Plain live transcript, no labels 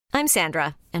I'm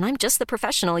Sandra, and I'm just the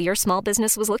professional your small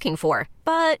business was looking for.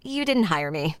 But you didn't hire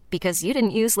me because you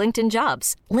didn't use LinkedIn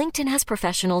Jobs. LinkedIn has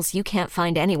professionals you can't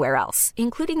find anywhere else,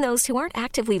 including those who aren't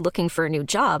actively looking for a new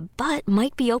job, but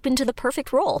might be open to the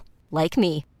perfect role, like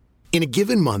me. In a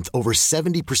given month, over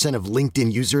 70% of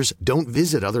LinkedIn users don't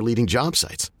visit other leading job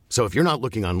sites. So if you're not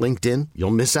looking on LinkedIn,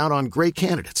 you'll miss out on great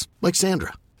candidates like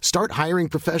Sandra. Start hiring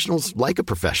professionals like a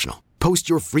professional. Post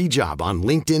your free job on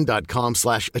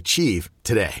linkedin.com/achieve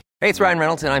today. Hey, it's Ryan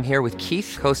Reynolds, and I'm here with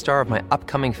Keith, co-star of my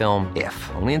upcoming film, If,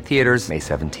 only in theaters May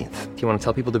 17th. Do you want to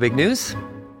tell people the big news?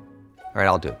 All right,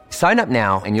 I'll do it. Sign up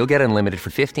now and you'll get unlimited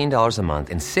for $15 a month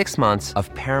and 6 months of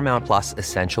Paramount Plus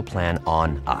Essential Plan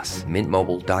on us.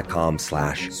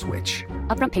 MintMobile.com/switch.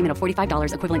 Upfront payment of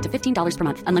 $45 equivalent to $15 per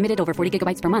month. Unlimited over 40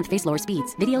 gigabytes per month. Face lower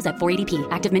speeds. Videos at 480p.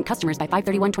 Active Mint customers by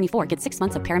 531.24 get 6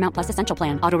 months of Paramount Plus Essential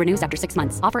Plan. Auto renews after 6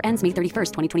 months. Offer ends May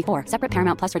 31st, 2024. Separate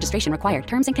Paramount Plus registration required.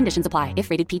 Terms and conditions apply if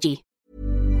rated PG.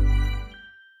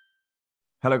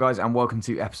 Hello guys, and welcome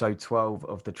to episode 12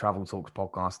 of the Travel Talks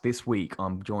podcast. This week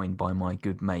I'm joined by my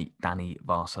good mate Danny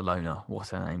Barcelona. What's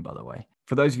her name, by the way?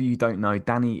 For those of you who don't know,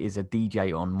 Danny is a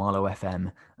DJ on Marlow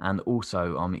FM, and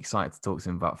also I'm excited to talk to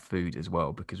him about food as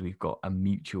well, because we've got a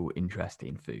mutual interest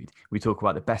in food. We talk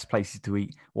about the best places to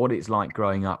eat, what it's like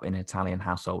growing up in an Italian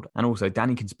household, and also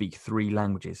Danny can speak 3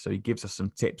 languages, so he gives us some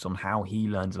tips on how he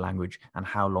learns a language and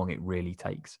how long it really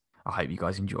takes. I hope you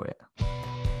guys enjoy it.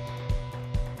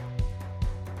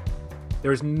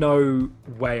 There is no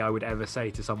way I would ever say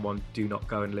to someone, do not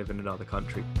go and live in another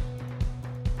country.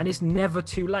 And it's never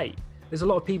too late. There's a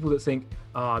lot of people that think,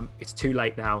 it's too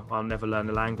late now, I'll never learn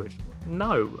the language.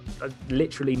 No,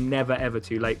 literally never ever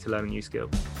too late to learn a new skill.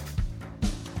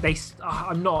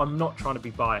 I'm not trying to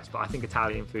be biased, but I think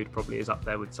Italian food probably is up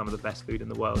there with some of the best food in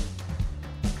the world.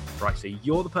 Right, so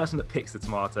you're the person that picks the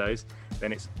tomatoes,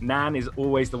 then it's Nan is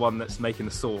always the one that's making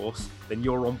the sauce, then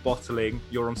you're on bottling,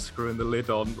 you're on screwing the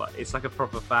lid on, it's like a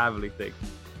proper family thing.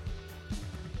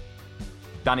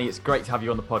 Danny, it's great to have you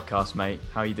on the podcast, mate.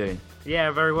 How are you doing? Yeah,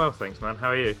 very well, thanks, man. How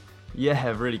are you?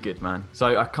 Yeah, really good, man.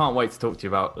 So I can't wait to talk to you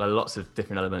about lots of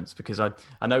different elements, because I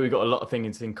know we've got a lot of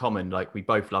things in common. Like, we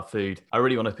both love food. I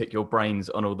really want to pick your brains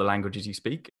on all the languages you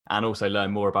speak, and also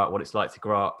learn more about what it's like to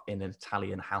grow up in an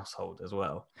Italian household as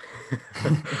well.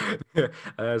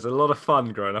 There's a lot of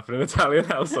fun growing up in an Italian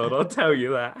household, I'll tell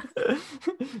you that.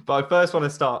 But I first want to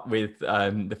start with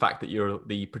the fact that you're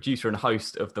the producer and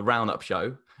host of the Roundup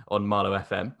show on Marlow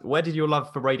FM. Where did your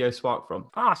love for radio spark from?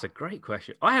 That's a great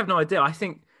question. I have no idea. I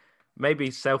think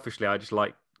maybe selfishly, I just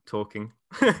like talking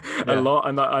a lot,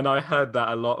 and I heard that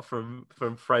a lot from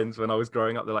friends when I was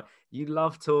growing up. They're like, "You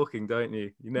love talking, don't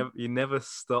you? You never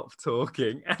stop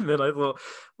talking." And then I thought,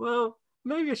 well,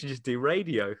 maybe I should just do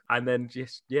radio. And then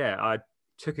I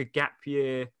took a gap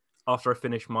year after I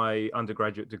finished my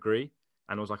undergraduate degree,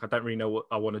 and I was like, I don't really know what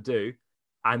I want to do.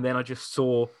 And then I just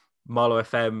saw Marlow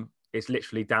FM. It's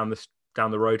literally down the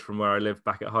road from where I live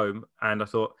back at home, and I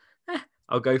thought,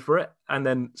 I'll go for it. And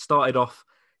then started off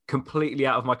completely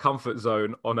out of my comfort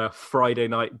zone on a Friday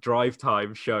night drive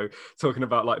time show, talking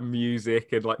about like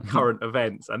music and like current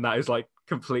events. And that is like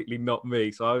completely not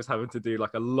me. So I was having to do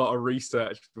like a lot of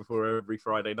research before every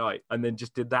Friday night, and then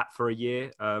just did that for a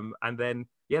year. And then,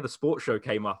 the sports show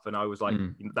came up, and I was like,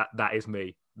 that is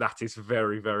me. That is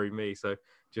very, very me. So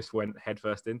just went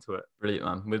headfirst into it.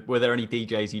 Brilliant, man. Were there any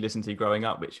DJs you listened to growing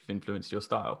up which have influenced your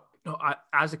style? No,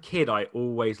 as a kid, I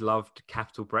always loved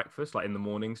Capital Breakfast, like in the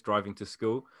mornings driving to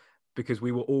school, because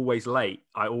we were always late.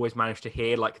 I always managed to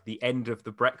hear like the end of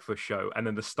the breakfast show and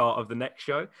then the start of the next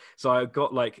show. So I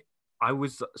got like, I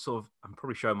was sort of, I'm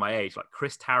probably showing my age, like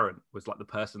Chris Tarrant was like the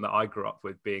person that I grew up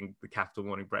with being the Capital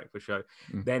Morning Breakfast show.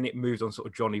 Then it moved on sort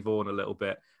of Johnny Vaughan a little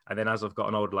bit. And then as I've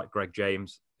gotten older, like Greg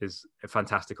James is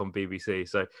fantastic on BBC.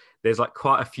 So there's like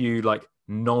quite a few like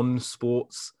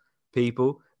non-sports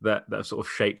people that have sort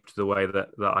of shaped the way that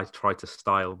I try to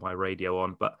style my radio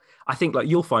on. But I think like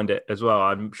you'll find it as well.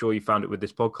 I'm sure you found it with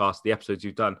this podcast, the episodes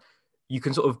you've done. You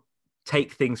can sort of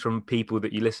take things from people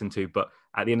that you listen to, but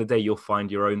at the end of the day, you'll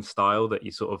find your own style that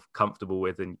you're sort of comfortable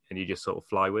with and you just sort of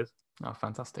fly with. Oh,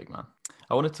 fantastic, man.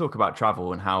 I want to talk about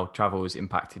travel and how travel has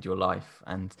impacted your life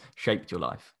and shaped your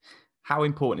life. How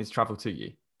important is travel to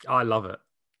you? I love it.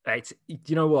 It's,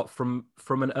 you know what, from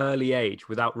an early age,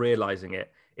 without realizing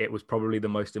it, it was probably the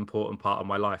most important part of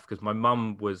my life, because my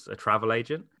mum was a travel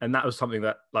agent, and that was something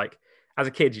that, like, as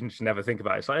a kid, you just never think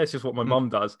about it. It's like, it's just what my mum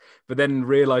does. But then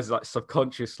realize that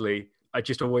subconsciously, I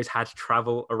just always had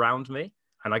travel around me.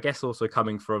 And I guess also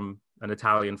coming from an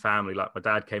Italian family, like my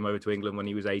dad came over to England when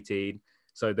he was 18.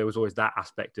 So there was always that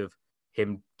aspect of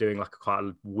him doing like quite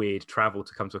a weird travel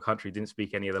to come to a country, didn't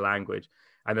speak any of the language.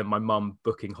 And then my mum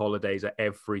booking holidays at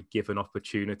every given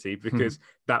opportunity because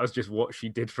that was just what she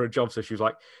did for a job. So she was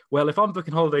like, well, if I'm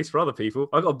booking holidays for other people,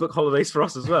 I've got to book holidays for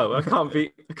us as well. I can't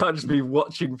just be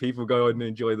watching people go and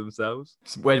enjoy themselves.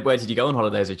 Where did you go on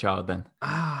holiday as a child then?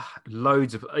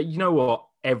 Loads of, you know what?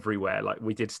 Everywhere. Like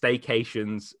we did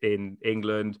staycations in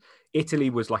England. Italy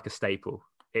was like a staple.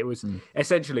 It was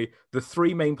essentially the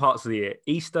three main parts of the year: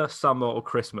 Easter, summer, or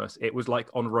Christmas. It was like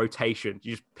on rotation.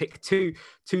 You just pick two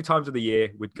times of the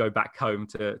year. We'd go back home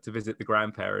to visit the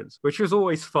grandparents, which was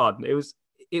always fun. It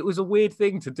was a weird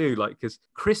thing to do, like, because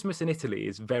Christmas in Italy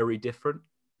is very different,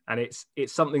 and it's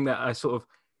something that I sort of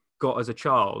got as a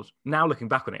child. Now looking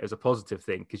back on it as a positive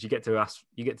thing, because you get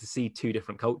to see two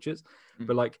different cultures.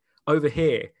 But like over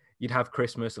here, you'd have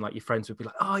Christmas, and like your friends would be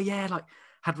like, "Oh yeah, like."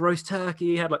 Had roast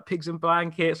turkey, had like pigs and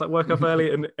blankets, like woke up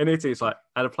early. And in Italy, it's like,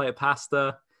 had a plate of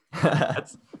pasta, had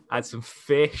some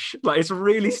fish. Like, it's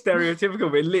really stereotypical,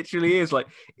 but it literally is. Like,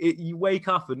 you wake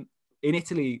up, and in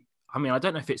Italy, I mean, I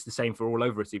don't know if it's the same for all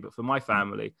over Italy, but for my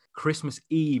family, Christmas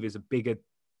Eve is a bigger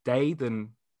day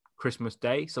than Christmas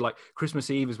Day. So like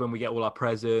Christmas Eve is when we get all our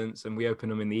presents and we open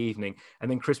them in the evening. And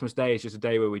then Christmas Day is just a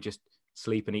day where we just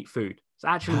sleep and eat food. It's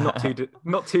actually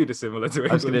not too dissimilar to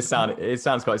it. I was going to it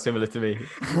sounds quite similar to me.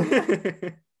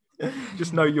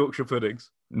 Just no Yorkshire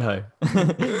puddings. No.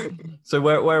 So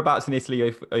whereabouts in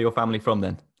Italy are your family from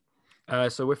then?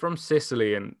 So we're from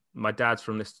Sicily, and my dad's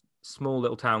from this small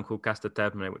little town called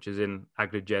Casteltermine, which is in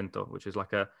Agrigento, which is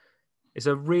like it's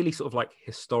a really sort of like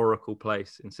historical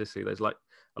place in Sicily. There's like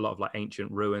a lot of like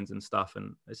ancient ruins and stuff,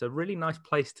 and it's a really nice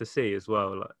place to see as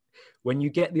well. Like when you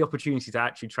get the opportunity to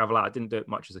actually travel out, I didn't do it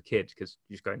much as a kid because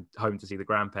you're just going home to see the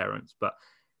grandparents, but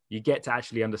you get to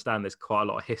actually understand there's quite a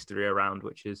lot of history around,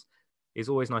 which is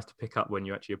always nice to pick up when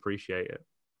you actually appreciate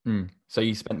it. So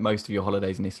you spent most of your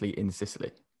holidays in Italy in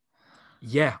Sicily?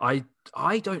 Yeah,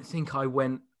 I don't think I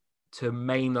went to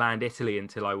mainland Italy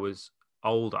until I was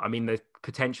older. I mean, they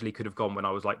potentially could have gone when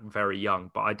I was like very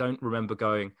young, but I don't remember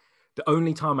going. The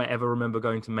only time I ever remember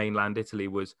going to mainland Italy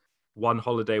was one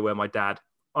holiday where my dad,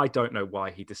 I don't know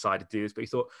why he decided to do this, but he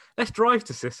thought, let's drive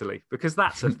to Sicily, because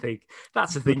that's a thing.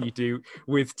 That's a thing you do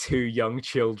with two young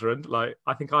children. Like,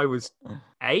 I think I was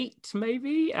 8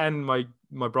 maybe, and my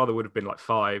brother would have been like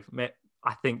 5.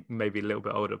 I think maybe a little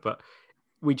bit older, but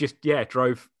we just,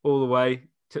 drove all the way,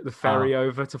 took the ferry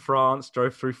over to France,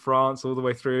 drove through France all the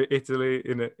way through Italy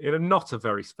in a not a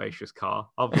very spacious car.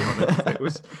 I'll be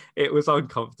honest. it was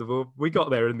uncomfortable. We got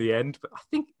there in the end, but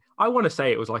I want to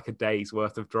say it was like a day's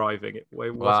worth of driving. It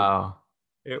wasn't. Wow.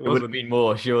 It would have been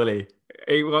more, surely.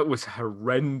 It was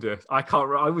horrendous. I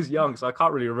was young, so I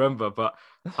can't really remember, but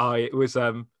it was.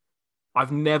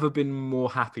 I've never been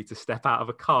more happy to step out of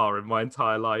a car in my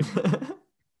entire life.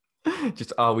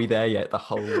 Just, are we there yet? The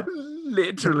whole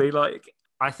literally, like.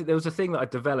 I think there was a thing that I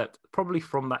developed probably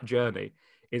from that journey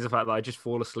is the fact that I just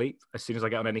fall asleep as soon as I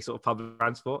get on any sort of public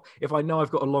transport. If I know I've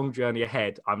got a long journey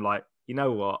ahead, I'm like, you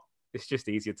know what? It's just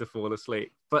easier to fall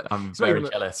asleep. But I'm very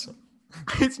jealous.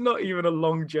 It's not even a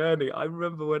long journey. I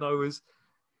remember when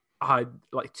I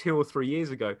like 2 or 3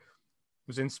 years ago,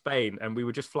 was in Spain, and we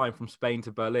were just flying from Spain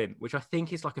to Berlin, which I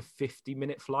think is like a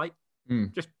 50-minute flight.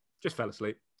 Just fell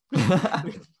asleep.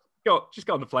 Just got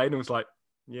on the plane and was like,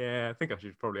 yeah, I think I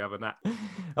should probably have a nap.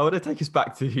 I want to take us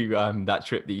back to that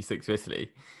trip that you took to Italy,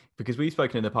 because we've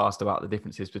spoken in the past about the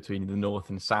differences between the north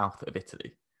and south of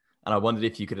Italy. And I wondered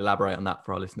if you could elaborate on that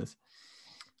for our listeners.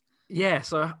 Yeah,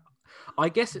 so I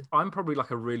guess I'm probably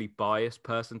like a really biased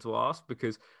person to ask,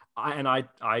 because I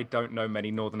don't know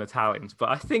many Northern Italians, but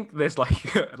I think there's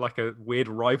like a weird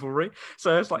rivalry.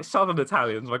 So it's like Southern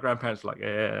Italians, my grandparents were like,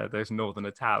 yeah, there's Northern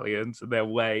Italians and their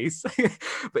ways.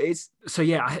 But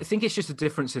I think it's just a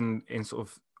difference in sort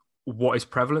of what is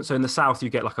prevalent. So in the South, you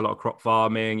get like a lot of crop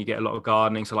farming, you get a lot of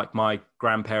gardening. So like my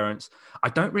grandparents, I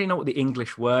don't really know what the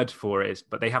English word for is,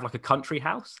 but they have like a country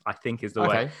house, I think is the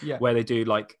way, where they do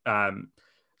like,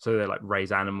 so they like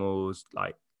raise animals,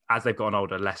 like, as they've gotten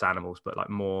older, less animals, but like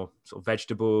more sort of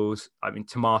vegetables. I mean,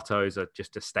 tomatoes are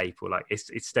just a staple. Like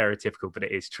it's stereotypical, but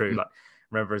it is true. Like, I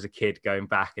remember as a kid going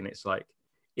back, and it's like,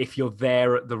 if you're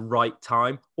there at the right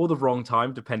time or the wrong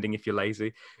time, depending if you're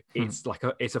lazy, it's like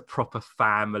it's a proper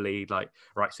family. Like,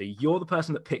 right, so you're the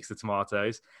person that picks the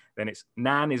tomatoes. Then it's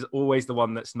Nan is always the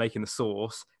one that's making the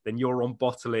sauce. Then you're on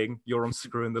bottling, you're on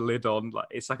screwing the lid on. Like,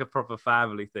 it's like a proper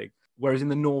family thing. Whereas in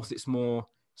the North, it's more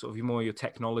sort of more your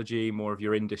technology, more of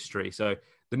your industry. So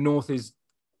the North is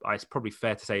it's probably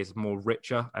fair to say is more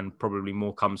richer and probably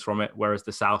more comes from it, whereas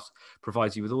the South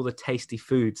provides you with all the tasty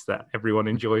foods that everyone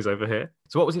enjoys over here.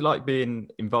 So what was it like being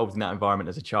involved in that environment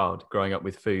as a child, growing up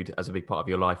with food as a big part of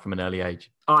your life from an early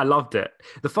age? Oh, I loved it.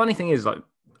 The funny thing is, like,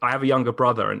 I have a younger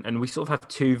brother and we sort of have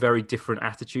two very different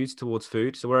attitudes towards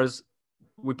food. So whereas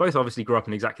we both obviously grew up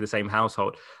in exactly the same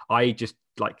household, I just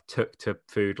like took to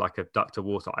food like a duck to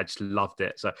water. I just loved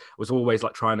it. So I was always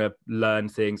like trying to learn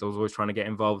things. I was always trying to get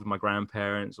involved with my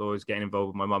grandparents, always getting involved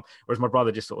with my mum. Whereas my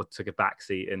brother just sort of took a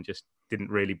backseat and just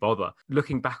didn't really bother.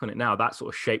 Looking back on it now, that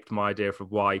sort of shaped my idea of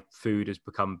why food has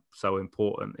become so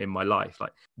important in my life.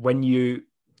 Like when you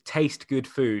taste good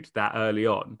food that early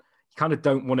on, you kind of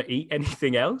don't want to eat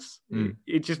anything else.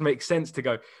 It just makes sense to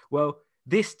go, well,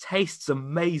 this tastes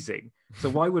amazing. So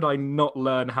why would I not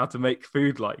learn how to make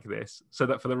food like this so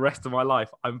that for the rest of my life,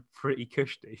 I'm pretty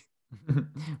cushy?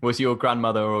 Was your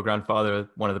grandmother or grandfather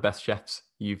one of the best chefs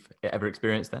you've ever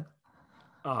experienced then?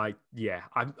 Yeah.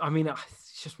 I mean,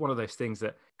 it's just one of those things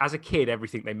that as a kid,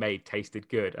 everything they made tasted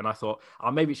good. And I thought,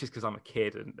 oh, maybe it's just because I'm a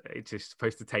kid and it's just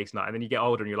supposed to taste nice. And then you get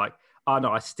older and you're like, oh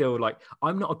no, I still like,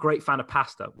 I'm not a great fan of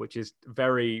pasta, which is a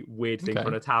very weird thing for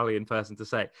an Italian person to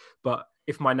say. But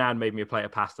if my nan made me a plate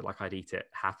of pasta, like I'd eat it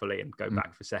happily and go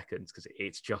back for seconds because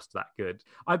it's just that good.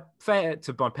 I'm fair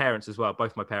to my parents as well.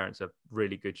 Both my parents are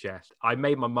really good chefs. I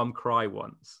made my mum cry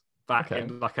once. Back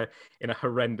in a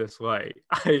horrendous way.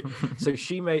 So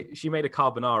she made a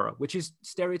carbonara, which is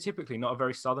stereotypically not a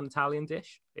very southern Italian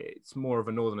dish. It's more of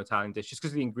a northern Italian dish just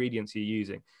because of the ingredients you're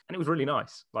using. And it was really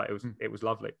nice. Like it was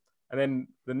lovely. And then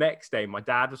the next day, my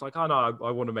dad was like, oh no,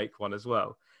 I want to make one as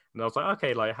well. And I was like,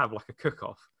 okay, like have like a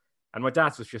cook-off. And my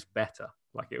dad's was just better.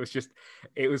 Like it was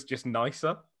just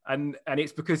nicer. And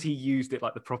it's because he used it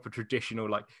like the proper traditional,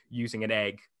 like using an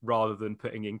egg rather than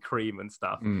putting in cream and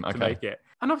stuff to make it.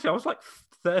 And obviously I was like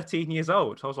 13 years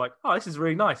old. So I was like, oh, this is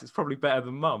really nice. It's probably better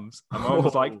than mum's. And mum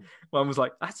was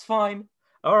like, that's fine.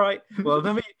 All right. Well,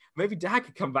 maybe dad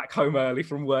could come back home early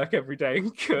from work every day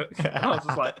and cook. And I was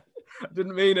just like, I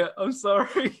didn't mean it. I'm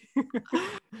sorry.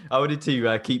 I wanted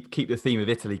to keep the theme of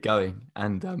Italy going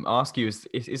and ask you,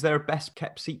 is there a best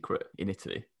kept secret in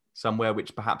Italy? Somewhere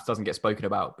which perhaps doesn't get spoken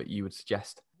about, but you would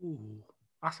suggest? Ooh,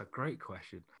 that's a great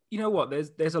question. You know what?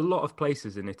 There's a lot of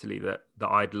places in Italy that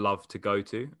I'd love to go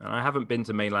to. And I haven't been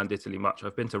to mainland Italy much.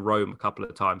 I've been to Rome a couple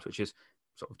of times, which is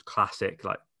sort of classic.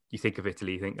 Like you think of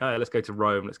Italy, you think, oh, let's go to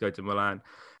Rome, let's go to Milan.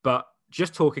 But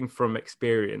just talking from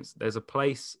experience, there's a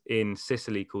place in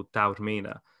Sicily called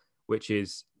Taormina, which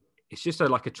it's just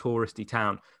like a touristy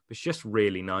town, but it's just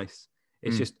really nice.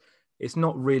 It's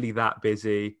not really that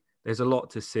busy. There's a lot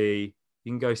to see.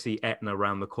 You can go see Etna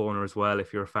around the corner as well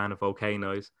if you're a fan of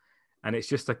volcanoes. And it's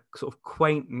just a sort of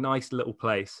quaint, nice little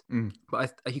place.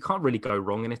 But you can't really go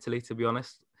wrong in Italy, to be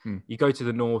honest. You go to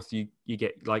the north, you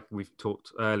get, like we've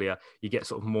talked earlier, you get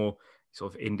sort of more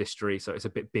sort of industry. So it's a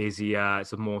bit busier.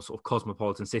 It's a more sort of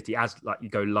cosmopolitan city as like you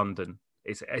go London.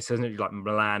 It's essentially like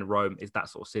Milan, Rome is that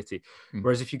sort of city.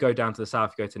 Whereas if you go down to the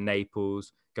south, you go to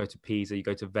Naples, go to Pisa, you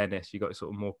go to Venice, you got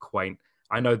sort of more quaint.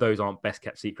 I know those aren't best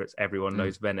kept secrets. Everyone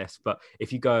knows Venice, but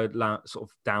if you go sort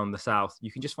of down the south, you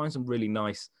can just find some really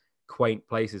nice, quaint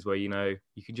places where, you know,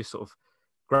 you can just sort of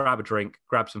grab a drink,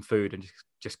 grab some food and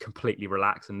just completely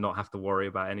relax and not have to worry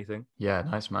about anything. Yeah,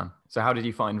 nice, man. So how did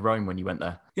you find Rome when you went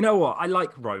there? You know what? I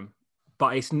like Rome,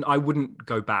 but I wouldn't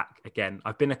go back again.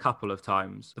 I've been a couple of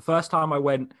times. The first time I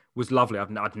went was lovely.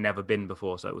 I'd never been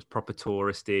before, so it was proper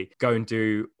touristy. Go and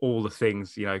do all the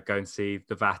things, you know, go and see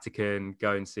the Vatican,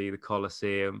 go and see the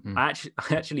Colosseum. I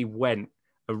actually went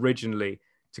originally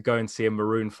to go and see a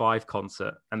Maroon 5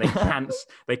 concert, and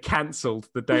they cancelled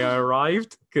the day I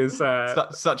arrived because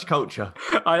such culture.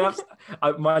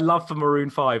 My love for Maroon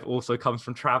 5 also comes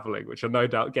from traveling, which I no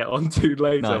doubt get onto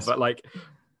later. Nice. But like,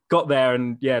 got there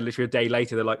and yeah, literally a day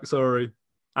later they're like, sorry,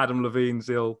 Adam Levine's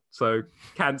ill, so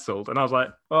cancelled. And I was like,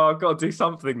 oh, I've got to do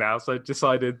something now. So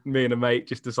me and a mate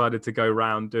just decided to go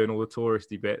around doing all the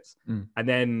touristy bits. And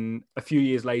then a few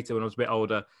years later, when I was a bit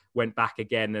older, went back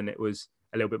again, and it was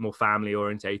a little bit more family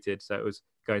orientated. So it was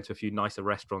going to a few nicer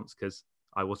restaurants because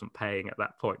I wasn't paying at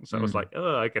that point. So I was like,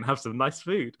 oh, I can have some nice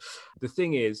food. The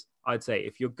thing is, I'd say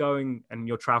if you're going and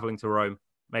you're traveling to Rome,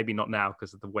 maybe not now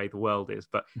because of the way the world is,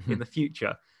 but in the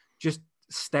future, just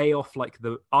stay off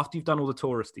after you've done all the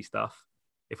touristy stuff,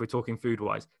 if we're talking food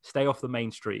wise, stay off the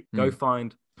main street, go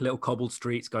find little cobbled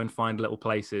streets, go and find little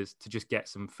places to just get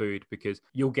some food, because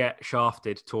you'll get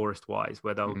shafted tourist wise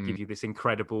where they'll give you this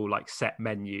incredible like set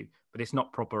menu, but it's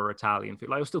not proper Italian food.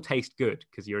 Like it'll still taste good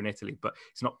because you're in Italy, but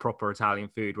it's not proper Italian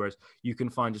food. Whereas you can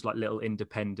find just like little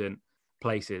independent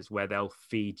places where they'll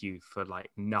feed you for like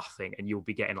nothing and you'll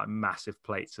be getting like massive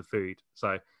plates of food.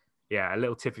 So yeah, a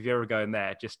little tip, if you're ever going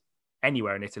there, just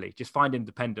anywhere in Italy, just find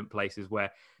independent places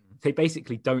where they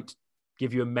basically don't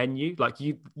give you a menu. Like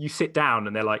you sit down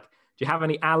and they're like, do you have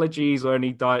any allergies or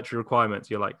any dietary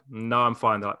requirements? You're like, no, I'm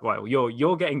fine. They're like, well,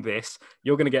 you're getting this,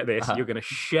 you're going to get this, you're going to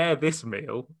share this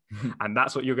meal, and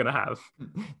that's what you're going to have.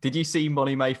 Did you see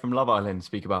Molly May from Love Island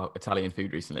speak about Italian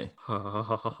food recently?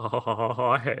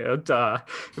 It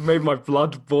made my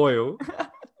blood boil.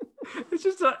 It's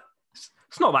just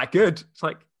it's not that good. It's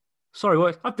like, sorry,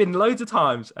 what? I've been loads of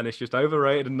times and it's just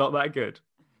overrated and not that good.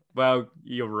 Well,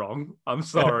 you're wrong. I'm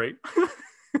sorry.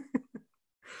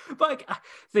 But like,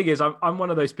 thing is, I'm one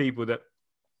of those people that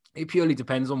it purely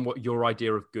depends on what your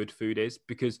idea of good food is,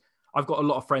 because I've got a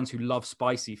lot of friends who love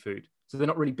spicy food. So they're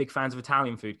not really big fans of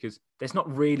Italian food because there's not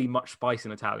really much spice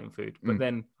in Italian food. But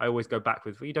then I always go back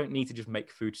with, well, you don't need to just make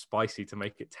food spicy to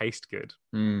make it taste good.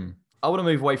 I want to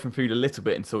move away from food a little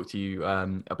bit and talk to you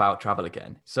about travel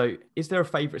again. So is there a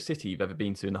favourite city you've ever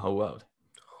been to in the whole world?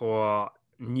 Oh,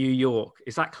 New York.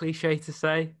 Is that cliche to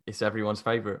say? It's everyone's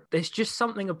favourite. There's just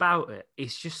something about it.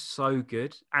 It's just so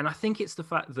good. And I think it's the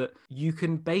fact that you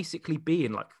can basically be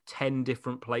in like 10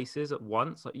 different places at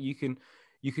once. Like you can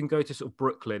go to sort of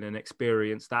Brooklyn and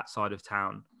experience that side of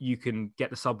town. You can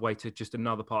get the subway to just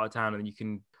another part of town and you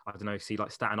can, I don't know, see like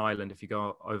Staten Island if you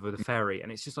go over the ferry.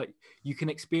 And it's just like you can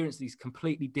experience these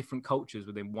completely different cultures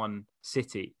within one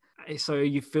city. So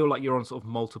you feel like you're on sort of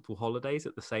multiple holidays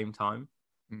at the same time.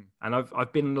 And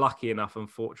I've been lucky enough and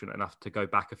fortunate enough to go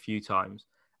back a few times,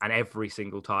 and every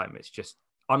single time it's just,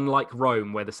 unlike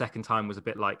Rome, where the second time was a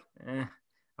bit like,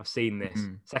 I've seen this.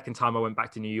 Second time I went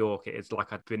back to New York, it's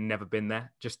like I'd never been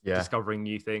there, just discovering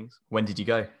new things. When did you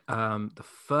go? The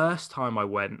first time I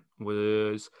went it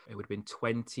would have been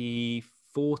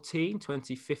 2014,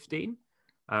 2015,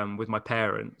 with my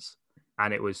parents,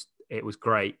 and it was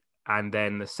great. And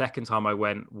then the second time I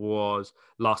went was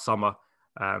last summer.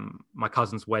 My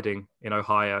cousin's wedding in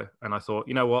Ohio, and I thought,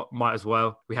 you know what, might as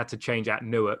well. We had to change at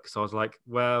Newark, so I was like,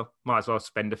 well, might as well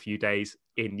spend a few days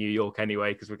in New York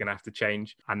anyway, because we're gonna have to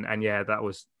change. And yeah, it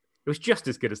was just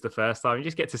as good as the first time. You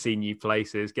just get to see new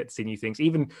places, get to see new things,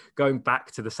 even going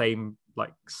back to the same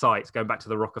like sites, going back to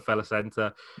the Rockefeller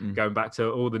Center, going back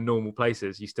to all the normal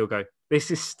places, you still go,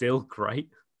 this is still great.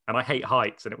 And I hate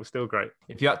heights, and it was still great.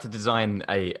 If you had to design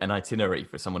an itinerary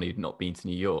for someone who'd not been to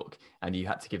New York, and you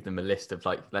had to give them a list of,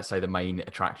 like, let's say the main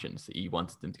attractions that you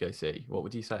wanted them to go see, what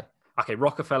would you say? Okay,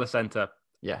 Rockefeller Center,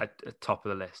 at top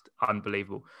of the list.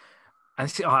 Unbelievable. And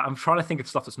see, I'm trying to think of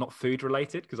stuff that's not food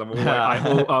related, because I'm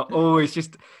always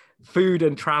just food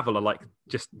and travel are like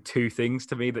just two things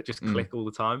to me that just click all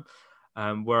the time.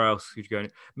 Where else could you go?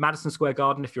 Madison Square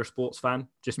Garden, if you're a sports fan,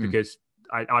 just because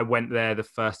I went there the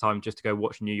first time just to go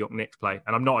watch New York Knicks play.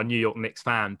 And I'm not a New York Knicks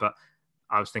fan, but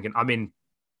I was thinking, I'm in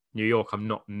New York. I'm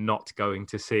not going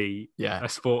to see a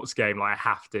sports game. Like, I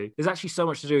have to. There's actually so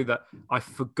much to do that I've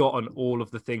forgotten all of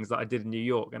the things that I did in New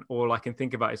York. And all I can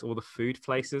think about is all the food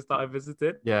places that I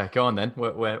visited. Yeah, go on then.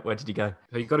 Where did you go?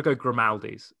 So you've got to go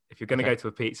Grimaldi's. If you're going to go to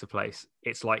a pizza place,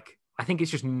 it's like, I think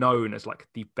it's just known as like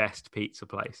the best pizza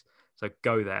place. So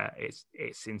go there.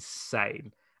 It's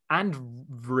insane. And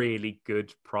really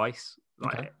good price.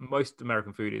 Like most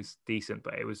American food is decent,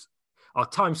 but it was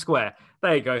Times Square.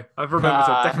 There you go. I've remembered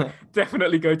to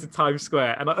definitely go to Times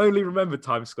Square. And I only remember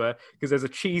Times Square because there's a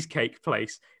cheesecake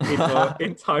place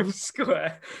in Times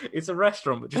Square. It's a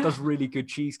restaurant that just does really good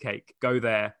cheesecake. Go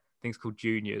there. Things called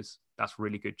Junior's. That's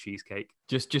really good cheesecake.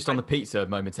 Just on the pizza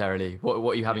momentarily.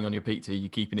 What are you having on your pizza? Are you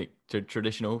keeping it to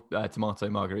traditional tomato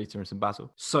margarita and some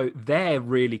basil? So they're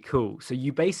really cool. So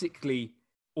you basically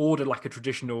order like a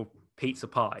traditional pizza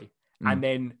pie, and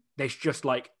then there's just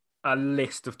like a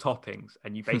list of toppings,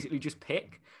 and you basically just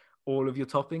pick all of your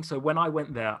toppings. So when I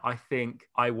went there, I think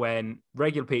I went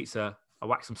regular pizza. I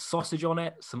whacked some sausage on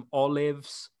it, some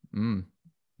olives,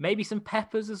 maybe some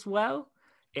peppers as well.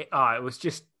 It was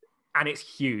just, and it's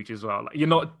huge as well. Like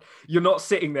you're not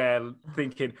sitting there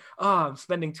thinking, I'm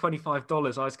spending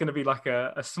 $25. It's going to be like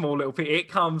a small little pizza. It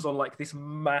comes on like this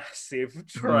massive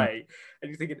tray, and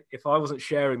you're thinking, if I wasn't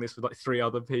sharing this with like 3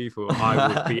 other people, I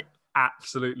would be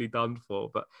absolutely done for.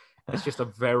 But it's just a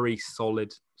very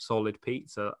solid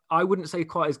pizza. I wouldn't say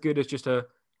quite as good as just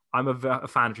I'm a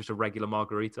fan of just a regular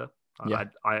margarita. Yeah.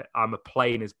 I'm a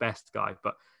plain is best guy,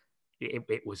 but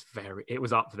it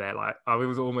was up there. Like, I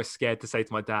was almost scared to say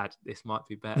to my dad, this might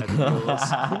be better than yours.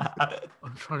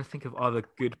 I'm trying to think of other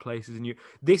good places in New York.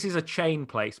 This is a chain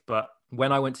place, but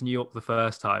when I went to New York the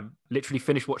first time, literally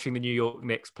finished watching the New York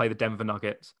Knicks play the Denver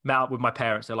Nuggets, met up with my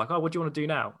parents. They're like, what do you want to do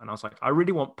now? And I was like, I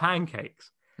really want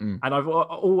pancakes. And I've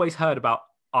always heard about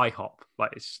IHOP.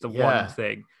 Like, it's just the one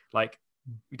thing. Like,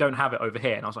 we don't have it over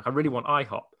here. And I was like, I really want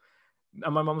IHOP.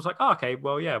 And my mum was like, oh, okay,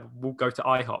 well, yeah, we'll go to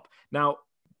IHOP. Now,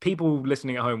 people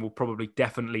listening at home will probably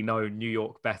definitely know New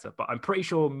York better, but I'm pretty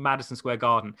sure Madison Square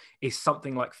Garden is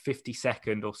something like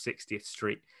 52nd or 60th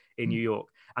Street in New York.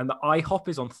 And the IHOP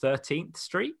is on 13th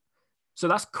Street. So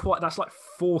that's like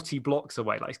 40 blocks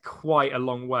away. Like, it's quite a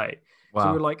long way. Wow. So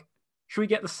we were like, should we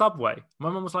get the subway? My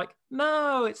mum was like,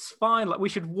 no, it's fine. Like, we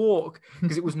should walk,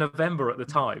 because it was November at the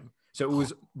time. So it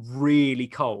was really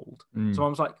cold. So I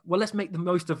was like, well, let's make the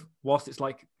most of, whilst it's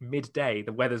like midday,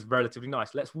 the weather's relatively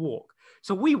nice, let's walk.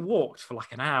 So we walked for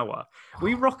like an hour.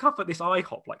 We rock up at this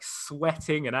IHOP, like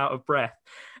sweating and out of breath.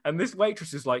 And this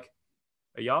waitress is like,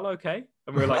 are y'all okay?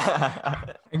 And we were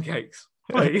like, pancakes,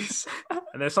 please.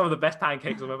 And they're some of the best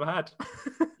pancakes I've ever had.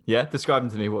 Yeah, describe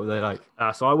them to me. What were they like?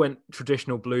 So I went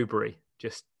traditional blueberry,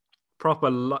 just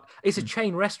proper. It's a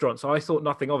chain restaurant, so I thought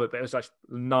nothing of it, but it was like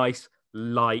nice,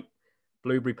 light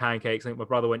blueberry pancakes. I think my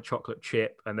brother went chocolate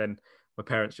chip, and then my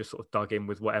parents just sort of dug in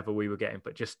with whatever we were getting,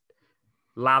 but just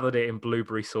lathered it in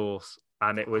blueberry sauce.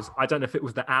 And it was, I don't know if it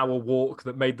was the hour walk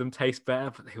that made them taste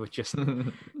better, but they were just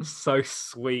so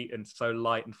sweet and so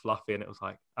light and fluffy. And it was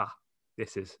like,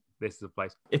 this is the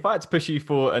place. If I had to push you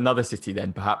for another city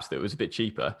then, perhaps that was a bit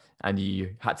cheaper, and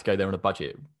you had to go there on a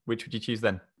budget, which would you choose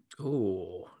then?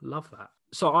 Oh, love that.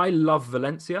 So I love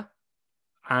Valencia.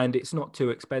 And it's not too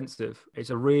expensive.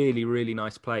 It's a really, really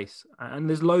nice place. And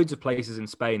there's loads of places in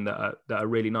Spain that are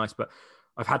really nice. But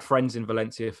I've had friends in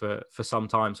Valencia for some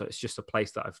time. So it's just a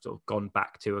place that I've sort of gone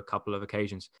back to a couple of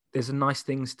occasions. There's nice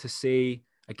things to see.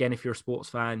 Again, if you're a sports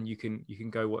fan, you can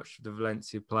go watch the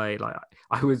Valencia play. Like,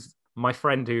 my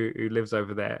friend who lives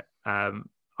over there,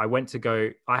 I went to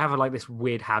go, I have like this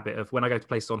weird habit of, when I go to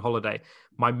places on holiday,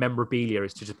 my memorabilia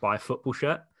is to just buy a football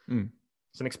shirt.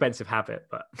 It's an expensive habit,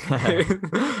 but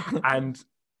and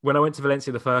when I went to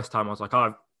Valencia the first time, I was like,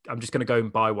 I'm just going to go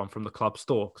and buy one from the club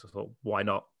store, because I thought, why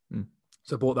not?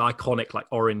 So I bought the iconic like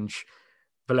orange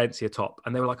Valencia top,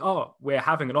 and they were like, oh, we're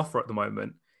having an offer at the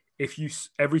moment. If you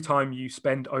every time you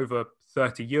spend over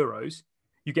 30 euros,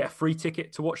 you get a free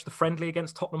ticket to watch the friendly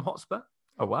against Tottenham Hotspur.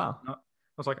 Oh wow! I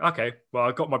was like, okay, well,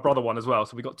 I got my brother one as well,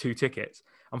 so we got 2 tickets.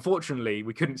 Unfortunately,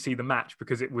 we couldn't see the match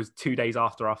because it was 2 days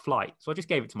after our flight. So I just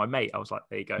gave it to my mate. I was like,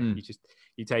 there you go,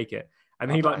 you take it.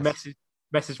 And he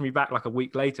messaged me back like a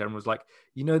week later and was like,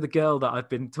 you know, the girl that I've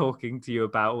been talking to you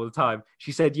about all the time,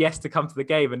 she said yes to come to the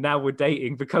game, and now we're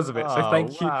dating because of it. So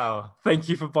thank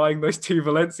you for buying those 2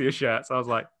 Valencia shirts. I was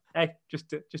like, hey, just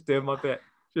doing my bit.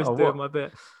 Doing my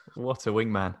bit. What a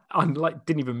wingman. I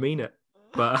didn't even mean it.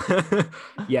 But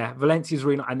yeah, Valencia's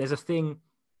really nice. And there's a thing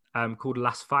called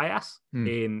Las Fallas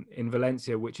in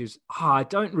Valencia, which is, I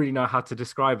don't really know how to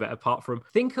describe it apart from,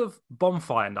 think of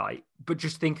bonfire night, but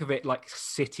just think of it like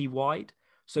citywide.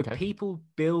 So people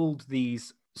build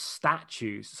these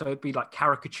statues. So it'd be like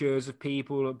caricatures of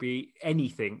people, it'd be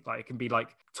anything. Like, it can be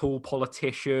like tall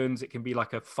politicians, it can be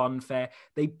like a fun fair.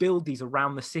 They build these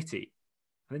around the city,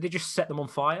 and then they just set them on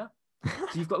fire.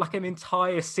 So you've got like an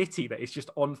entire city that is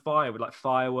just on fire with like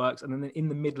fireworks. And then in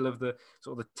the middle of the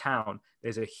sort of the town,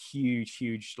 there's a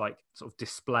huge like sort of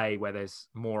display where there's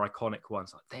more iconic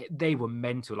ones. Like they were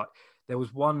mental. Like, there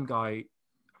was one guy, I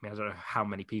mean, I don't know how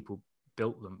many people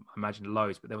built them. I imagine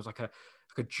loads, but there was like a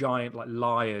giant like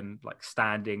lion like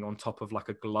standing on top of like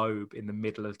a globe in the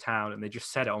middle of town, and they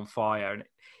just set it on fire. And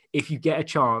if you get a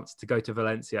chance to go to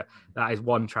Valencia, that is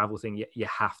one travel thing you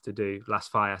have to do. Las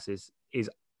Fallas is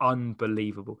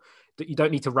unbelievable. You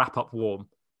don't need to wrap up warm,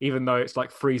 even though it's like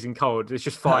freezing cold. There's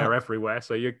just fire everywhere,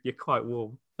 so you're quite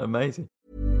warm. Amazing.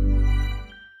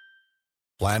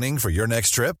 Planning for your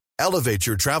next trip? Elevate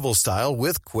your travel style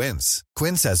with Quince.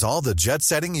 Quince has all the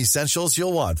jet-setting essentials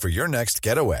you'll want for your next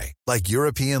getaway, like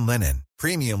European linen,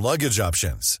 premium luggage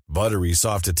options, buttery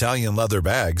soft Italian leather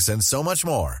bags, and so much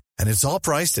more. And it's all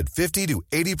priced at 50 to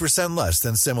 80% less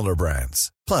than similar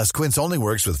brands. Plus, Quince only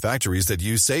works with factories that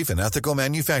use safe and ethical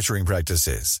manufacturing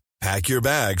practices. Pack your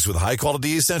bags with high-quality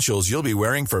essentials you'll be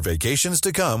wearing for vacations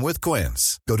to come with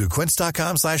Quince. Go to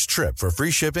quince.com/trip for free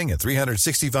shipping and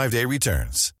 365-day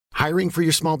returns. Hiring for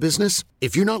your small business?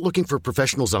 If you're not looking for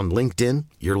professionals on LinkedIn,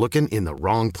 you're looking in the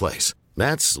wrong place.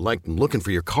 That's like looking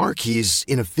for your car keys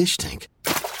in a fish tank.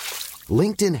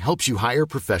 LinkedIn helps you hire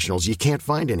professionals you can't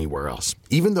find anywhere else,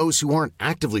 even those who aren't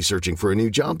actively searching for a new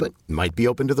job but might be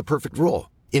open to the perfect role.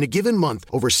 In a given month,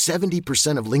 over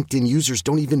 70% of LinkedIn users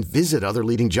don't even visit other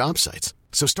leading job sites.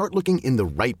 So start looking in the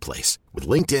right place. With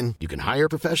LinkedIn, you can hire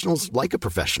professionals like a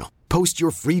professional. Post your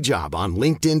free job on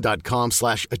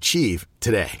linkedin.com/achieve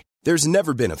today. There's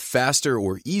never been a faster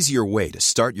or easier way to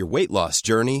start your weight loss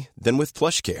journey than with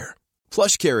PlushCare.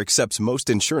 PlushCare accepts most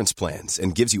insurance plans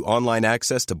and gives you online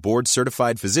access to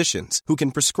board-certified physicians who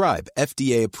can prescribe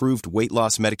FDA-approved weight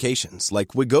loss medications like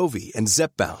Wegovy and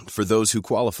Zepbound for those who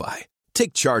qualify.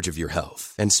 Take charge of your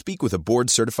health and speak with a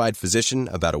board-certified physician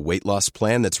about a weight loss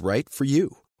plan that's right for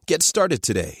you. Get started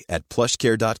today at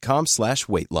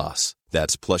plushcare.com/weight loss.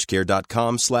 That's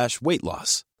plushcare.com/weight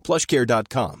loss.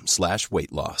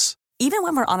 plushcare.com/weight loss. Even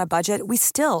when we're on a budget, we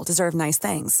still deserve nice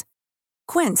things.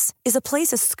 Quince is a place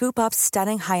to scoop up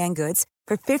stunning high-end goods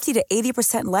for 50 to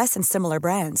 80% less than similar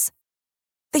brands.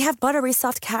 They have buttery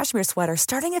soft cashmere sweaters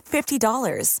starting at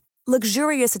 $50,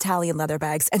 luxurious Italian leather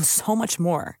bags, and so much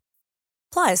more.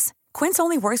 Plus, Quince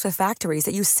only works with factories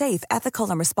that use safe, ethical,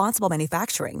 and responsible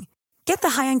manufacturing. Get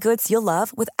the high-end goods you'll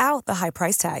love without the high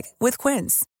price tag with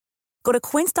Quince. Go to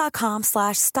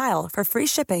quince.com/style for free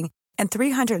shipping and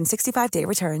 365-day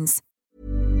returns.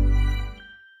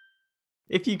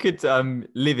 If you could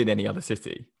live in any other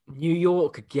city. New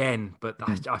York again, but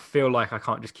I feel like I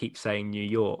can't just keep saying New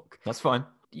York. That's fine.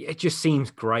 It just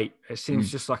seems great. It seems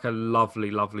just like a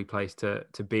lovely, lovely place to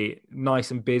be.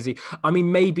 Nice and busy. I mean,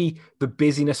 maybe the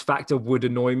busyness factor would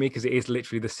annoy me because it is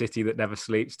literally the city that never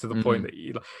sleeps, to the point that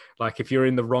you, like, if you're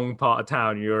in the wrong part of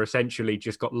town, you're essentially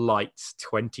just got lights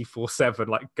 24/7,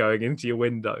 like going into your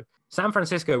window. San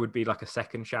Francisco would be like a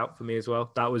second shout for me as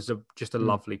well. That was just a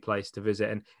lovely place to visit,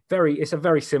 and it's a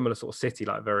very similar sort of city,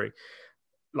 like very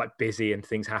like busy and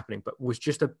things happening, but was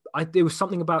just there was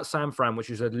something about San Fran which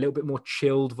was a little bit more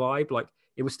chilled vibe. Like,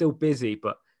 it was still busy,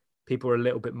 but people were a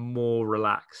little bit more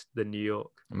relaxed than New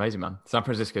York. Amazing, man. San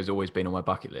Francisco's always been on my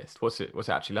bucket list. What's it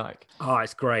actually like? Oh,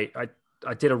 it's great. I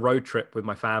did a road trip with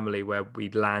my family where we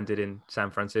landed in San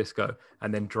Francisco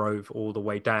and then drove all the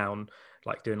way down,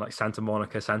 like doing like Santa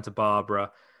Monica, Santa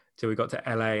Barbara, till we got to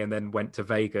LA, and then went to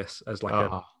Vegas as like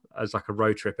a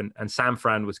road trip. And San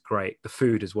Fran was great. The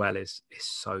food as well is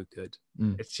so good.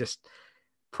 It's just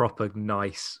proper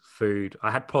nice food.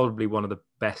 I had probably one of the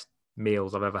best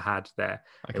meals I've ever had there.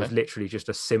 Okay. It was literally just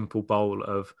a simple bowl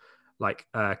of like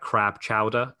crab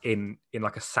chowder in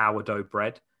like a sourdough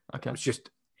bread. Okay.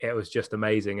 It was just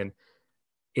amazing. And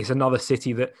it's another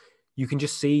city that you can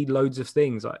just see loads of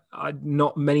things.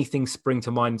 Not many things spring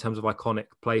to mind in terms of iconic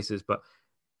places, but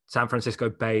San Francisco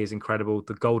Bay is incredible.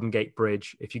 The Golden Gate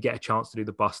Bridge, if you get a chance to do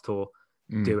the bus tour,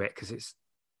 do it, because it's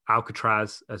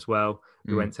Alcatraz as well.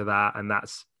 We went to that, and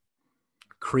that's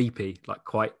creepy, like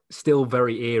quite still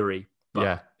very eerie,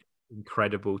 but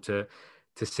incredible to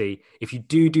see. If you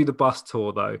do the bus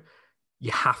tour though,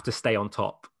 you have to stay on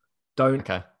top. Don't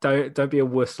be a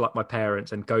wuss like my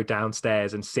parents and go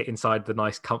downstairs and sit inside the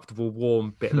nice, comfortable,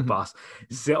 warm bit of the bus.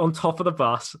 Sit on top of the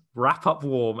bus, wrap up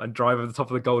warm, and drive over the top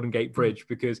of the Golden Gate Bridge.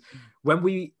 Because when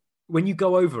you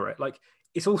go over it, like,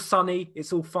 it's all sunny,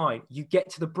 it's all fine. You get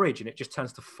to the bridge and it just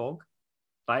turns to fog.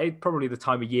 Like, probably the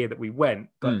time of year that we went,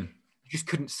 but you just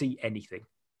couldn't see anything,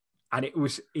 and it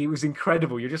was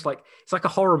incredible. You're just like, it's like a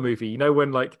horror movie, you know,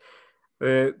 when like.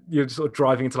 You're sort of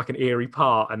driving into like an eerie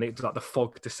part, and it's like the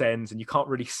fog descends and you can't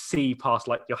really see past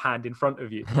like your hand in front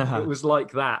of you. It was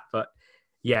like that. But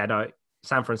yeah, no,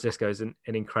 San Francisco is an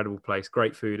incredible place,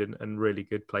 great food and really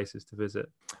good places to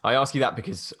visit. I ask you that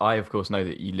because I, of course, know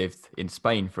that you lived in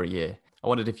Spain for a year. I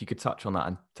wondered if you could touch on that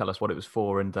and tell us what it was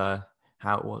for and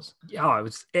how it was. Yeah,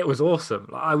 it was awesome.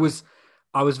 I was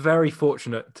very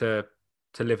fortunate to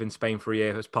live in Spain for a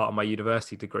year as part of my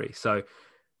university degree. So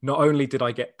not only did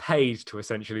I get paid to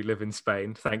essentially live in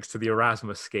Spain, thanks to the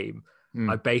Erasmus scheme,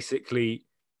 I basically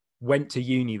went to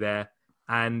uni there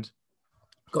and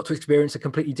got to experience a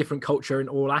completely different culture in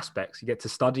all aspects. You get to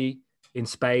study in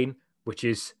Spain, which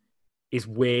is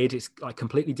weird. It's like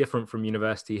completely different from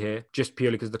university here, just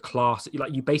purely because the class,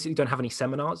 like, you basically don't have any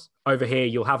seminars. Over here,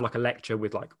 you'll have like a lecture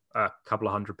with like a couple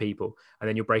of hundred people, and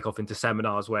then you'll break off into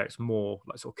seminars where it's more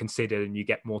like sort of considered and you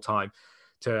get more time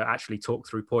to actually talk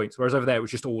through points. Whereas over there, it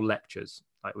was just all lectures.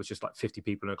 Like, it was just like 50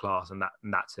 people in a class, and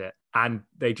that's it. And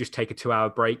they just take a 2-hour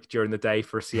break during the day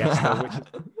for a siesta,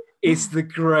 which is the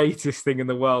greatest thing in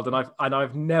the world. And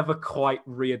I've never quite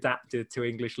readapted to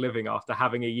English living after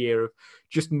having a year of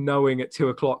just knowing at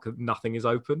 2:00 that nothing is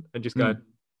open and just going,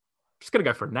 just going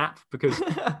to go for a nap, because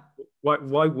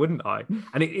why wouldn't I?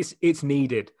 And it's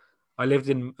needed. I lived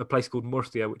in a place called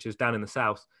Murcia, which is down in the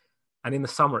south. And in the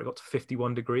summer, it got to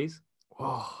 51 degrees.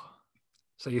 Oh,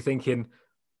 so you're thinking,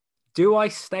 do I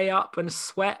stay up and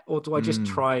sweat, or do I just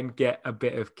try and get a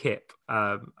bit of kip?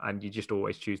 And you just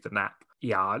always choose the nap.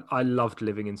 Yeah, I loved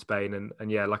living in Spain,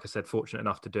 and yeah, like I said, fortunate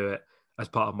enough to do it as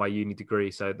part of my uni degree,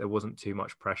 so there wasn't too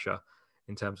much pressure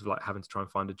in terms of like having to try and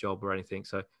find a job or anything.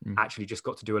 So actually just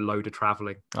got to do a load of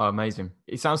traveling. Oh, amazing.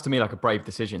 It sounds to me like a brave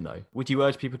decision though. Would you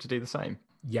urge people to do the same?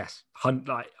 Yes.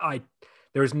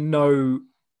 There is no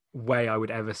way I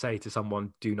would ever say to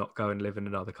someone, do not go and live in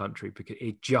another country, because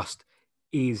it just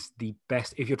is the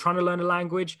best. If you're trying to learn a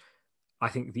language, I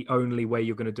think the only way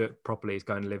you're going to do it properly is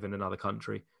go and live in another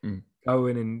country. Go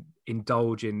in and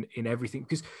indulge in everything,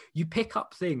 because you pick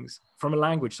up things from a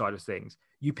language side of things.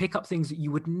 You pick up things that you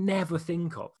would never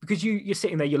think of, because you're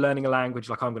sitting there, you're learning a language.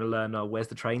 Like, I'm going to learn, where's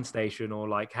the train station? Or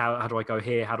like, how do I go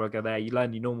here? How do I go there? You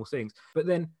learn your normal things. But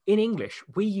then in English,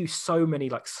 we use so many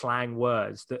like slang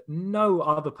words that no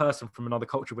other person from another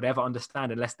culture would ever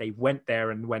understand unless they went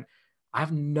there and went, I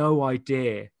have no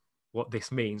idea what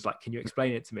this means. Like, can you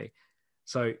explain it to me?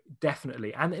 So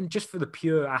definitely. And just for the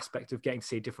pure aspect of getting to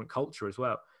see a different culture as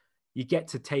well, you get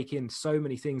to take in so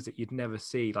many things that you'd never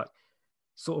see, like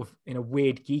sort of in a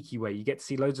weird geeky way. You get to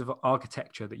see loads of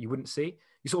architecture that you wouldn't see.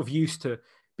 You're sort of used to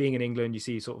being in England. You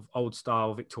see sort of old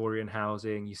style Victorian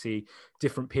housing, you see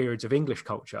different periods of English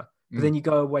culture. But then you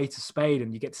go away to Spain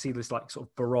and you get to see this like sort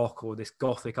of Baroque or this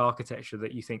Gothic architecture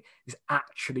that you think this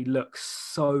actually looks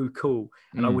so cool.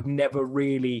 And I would never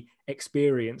really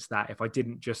experience that if I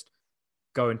didn't just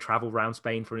go and travel around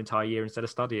Spain for an entire year instead of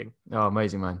studying. Oh,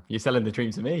 amazing, man. You're selling the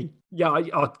dream to me. Yeah,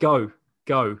 I'd go,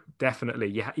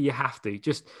 definitely. You have to.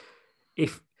 Just,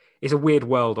 if it's a weird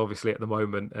world, obviously, at the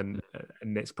moment, and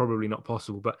it's probably not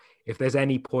possible, but if there's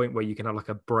any point where you can have like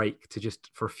a break to just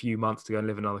for a few months to go and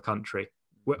live in another country,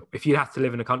 if you have to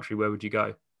live in a country, where would you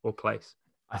go or place?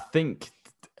 I think,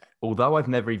 although I've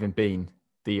never even been,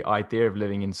 the idea of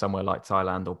living in somewhere like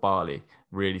Thailand or Bali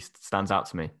really stands out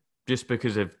to me, just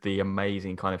because of the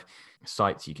amazing kind of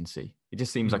sights you can see. It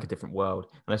just seems like a different world.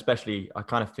 And especially, I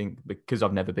kind of think because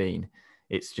I've never been,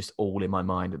 it's just all in my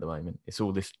mind at the moment. It's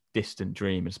all this distant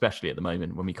dream, especially at the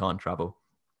moment when we can't travel.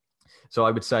 So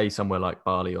I would say somewhere like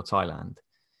Bali or Thailand,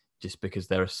 just because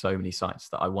there are so many sights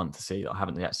that I want to see that I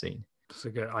haven't yet seen. So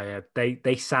good.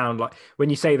 They sound like, when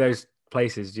you say those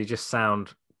places, you just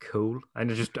sound cool.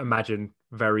 And I just imagine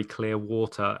very clear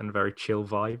water and very chill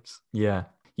vibes. Yeah.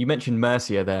 You mentioned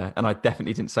Murcia there, and I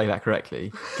definitely didn't say that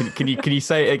correctly. Can you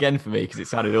say it again for me? Because it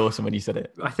sounded awesome when you said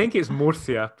it. I think it's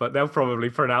Murcia, but they'll probably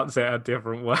pronounce it a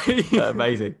different way.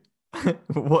 Amazing.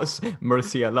 What's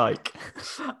Murcia like?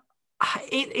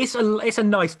 It's a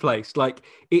nice place. Like,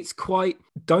 it's quite,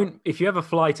 if you ever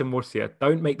fly to Murcia,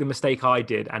 don't make the mistake I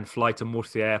did and fly to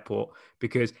Murcia airport,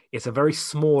 because it's a very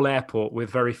small airport with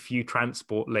very few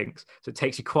transport links. So it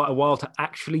takes you quite a while to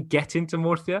actually get into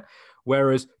Murcia.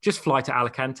 Whereas just fly to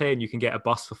Alicante and you can get a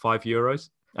bus for €5.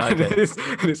 Okay.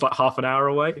 and it's like half an hour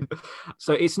away.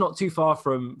 So it's not too far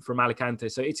from Alicante.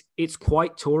 So it's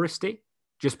quite touristy,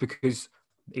 just because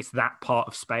it's that part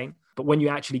of Spain. But when you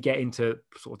actually get into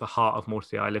sort of the heart of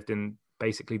Murcia, I lived in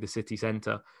basically the city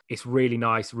centre. It's really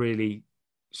nice, really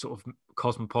sort of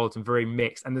cosmopolitan, very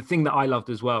mixed. And the thing that I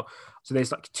loved as well, so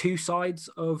there's like two sides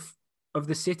of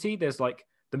the city. There's like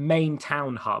the main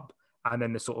town hub, and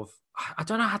then the sort of, I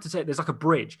don't know how to say it, there's like a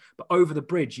bridge, but over the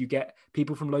bridge you get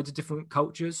people from loads of different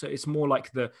cultures. So it's more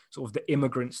like the sort of the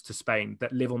immigrants to Spain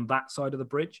that live on that side of the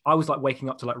bridge. I was like waking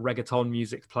up to like reggaeton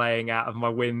music playing out of my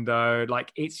window.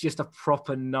 Like, it's just a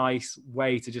proper nice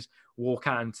way to just walk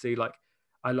out and see. Like,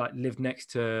 I like lived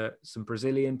next to some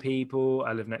Brazilian people.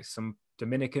 I lived next to some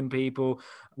Dominican people.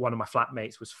 One of my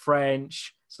flatmates was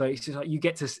French. So it's just like, you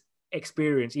get to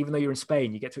experience, even though you're in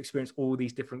Spain, you get to experience all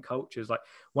these different cultures. Like,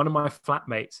 one of my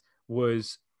flatmates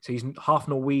so he's half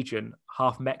Norwegian,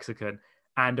 half Mexican,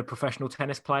 and a professional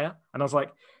tennis player. And I was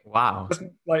like, wow,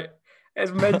 like,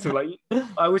 it's mental. Like,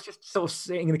 I was just sort of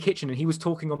sitting in the kitchen and he was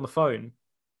talking on the phone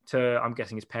to, I'm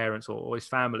guessing, his parents or his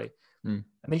family. And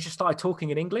he just started talking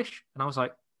in English. And I was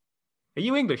like, are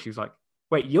you English? He was like,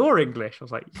 wait, you're English? I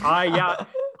was like, yeah,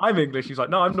 I'm English. He was like,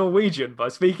 no, I'm Norwegian, but I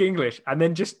speak English. And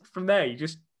then just from there, you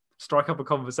just strike up a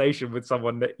conversation with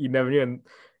someone that you never knew. And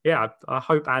yeah, I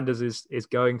hope Anders is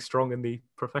going strong in the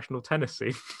professional tennis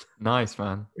scene. Nice,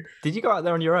 man. Did you go out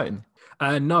there on your own?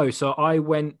 No. So I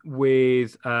went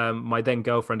with my then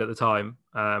girlfriend at the time.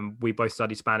 We both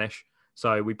studied Spanish.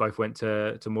 So we both went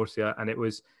to Murcia, and it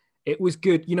was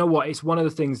good. You know what? It's one of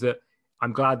the things that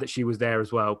I'm glad that she was there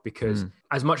as well, because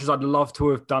as much as I'd love to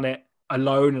have done it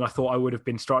alone, and I thought I would have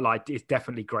been struck, like, it's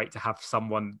definitely great to have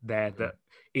someone there that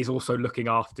is also looking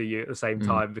after you at the same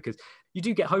time, because you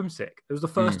do get homesick. It was the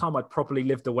first time I'd properly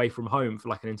lived away from home for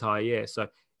like an entire year. So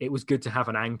it was good to have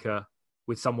an anchor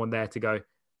with someone there to go,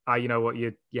 you know what,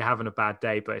 you're having a bad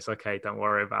day, but it's okay. Don't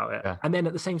worry about it. Yeah. And then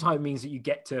at the same time, it means that you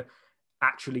get to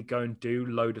actually go and do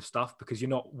a load of stuff, because you're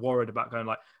not worried about going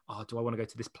like, oh, do I want to go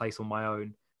to this place on my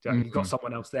own? You've got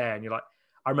someone else there, and you're like,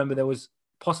 I remember there was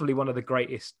possibly one of the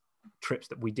greatest trips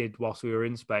that we did whilst we were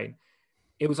in Spain.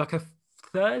 It was like a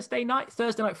Thursday night,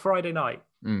 Friday night.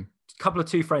 A couple of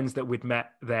two friends that we'd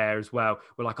met there as well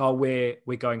were like, oh, we're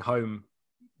going home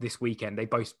this weekend. They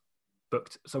both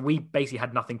booked. So we basically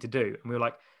had nothing to do. And we were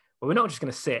like, well, we're not just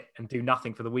going to sit and do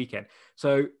nothing for the weekend.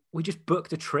 So we just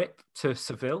booked a trip to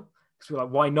Seville because we were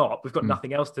like, why not? We've got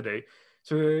nothing else to do.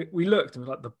 So we looked and we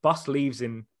were like, the bus leaves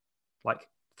in like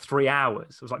 3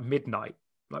 hours. It was like midnight.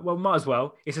 Like, well, might as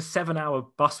well. It's a 7-hour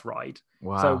bus ride.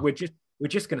 Wow. So we're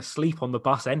just going to sleep on the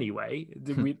bus anyway.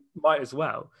 We might as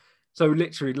well. So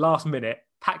literally last minute,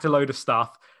 packed a load of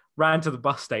stuff, ran to the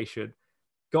bus station,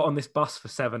 got on this bus for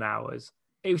 7 hours.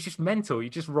 It was just mental. You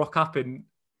just rock up in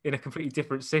a completely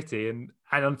different city. And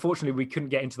unfortunately, we couldn't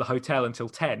get into the hotel until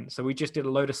 10. So we just did a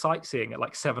load of sightseeing at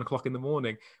like 7 o'clock in the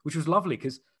morning, which was lovely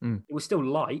because it was still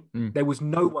light. There was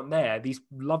no one there. These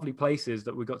lovely places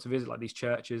that we got to visit, like these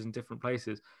churches and different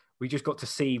places, we just got to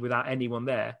see without anyone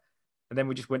there. And then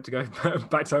we just went to go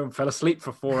back to home, fell asleep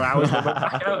for 4 hours and went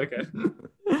back out again.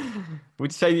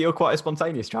 Would you say that you're quite a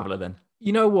spontaneous traveller then?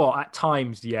 You know what? At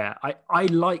times, yeah. I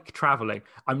like travelling.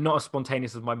 I'm not as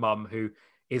spontaneous as my mum, who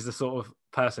is the sort of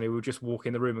person who will just walk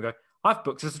in the room and go, I've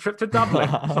booked us a trip to Dublin.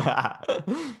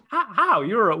 How?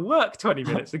 You were at work 20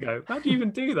 minutes ago. How do you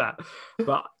even do that?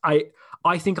 But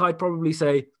I think I'd probably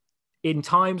say in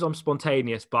times I'm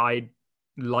spontaneous, but I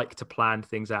like to plan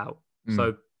things out.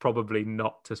 So probably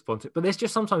not to spontaneous. But there's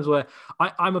just sometimes where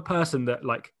I'm a person that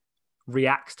like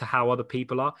reacts to how other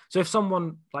people are. So if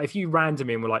someone, like if you ran to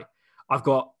me and were like, I've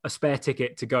got a spare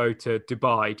ticket to go to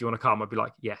Dubai, do you want to come? I'd be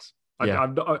like, yes.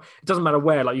 I'm not, it doesn't matter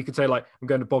where. Like you could say like, I'm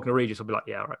going to Bognor Regis. I'll be like,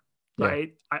 yeah, all right.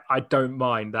 Like, I don't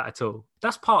mind that at all.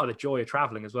 That's part of the joy of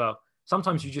traveling as well.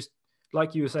 Sometimes you just,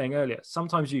 like you were saying earlier,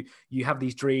 sometimes you have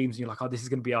these dreams and you're like, oh, this is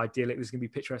going to be idyllic. This is going to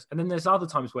be picturesque. And then there's other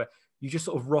times where you just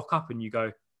sort of rock up and you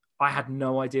go, I had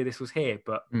no idea this was here,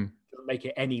 but it doesn't make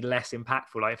it any less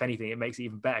impactful. Like if anything, it makes it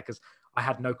even better because I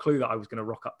had no clue that I was going to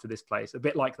rock up to this place. A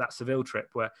bit like that Seville trip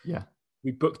where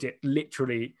we booked it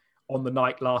literally on the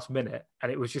night last minute.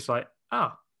 And it was just like,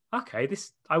 oh, okay,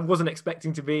 I wasn't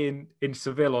expecting to be in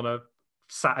Seville on a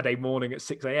Saturday morning at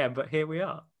 6 a.m., but here we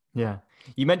are. Yeah.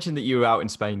 You mentioned that you were out in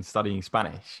Spain studying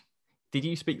Spanish. Did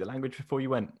you speak the language before you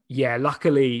went? Yeah,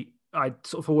 luckily I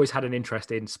sort of always had an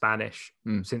interest in Spanish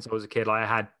since I was a kid. Like I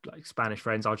had like Spanish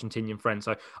friends, Argentinian friends.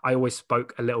 So I always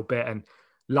spoke a little bit. And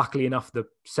luckily enough, the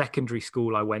secondary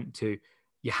school I went to,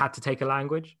 you had to take a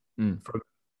language from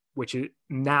which is,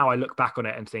 now I look back on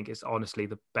it and think it's honestly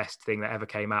the best thing that ever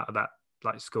came out of that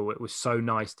like school. It was so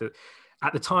nice to,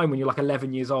 at the time when you're like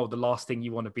 11 years old, the last thing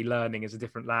you want to be learning is a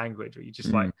different language, or you just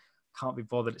like can't be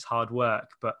bothered. It's hard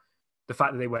work. But the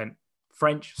fact that they went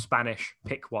French, Spanish,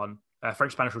 pick one,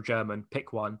 French, Spanish or German,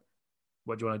 pick one.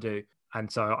 What do you want to do?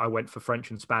 And so I went for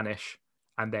French and Spanish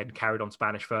and then carried on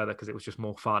Spanish further because it was just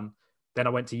more fun. Then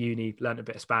I went to uni, learned a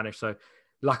bit of Spanish. So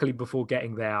luckily before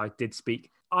getting there, I did speak.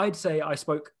 I'd say I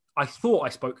thought I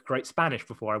spoke great Spanish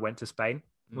before I went to Spain.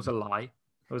 It was a lie.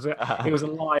 It was a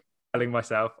lie telling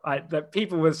myself. That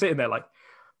people were sitting there like,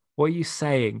 what are you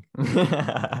saying?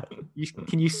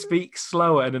 Can you speak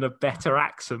slower and in a better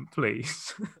accent,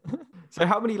 please? So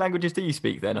how many languages do you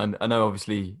speak then? I know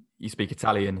obviously you speak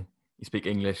Italian, you speak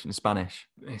English and Spanish.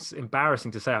 It's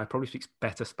embarrassing to say I probably speak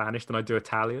better Spanish than I do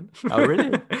Italian. Oh,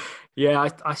 really? Yeah.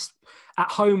 I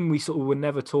at home, we sort of were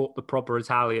never taught the proper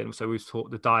Italian. So we was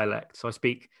taught the dialect. So I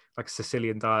speak like a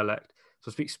Sicilian dialect. So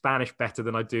I speak Spanish better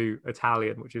than I do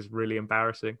Italian, which is really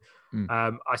embarrassing.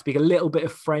 I speak a little bit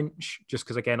of French just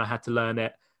because, again, I had to learn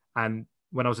it. And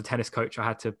when I was a tennis coach, I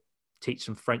had to teach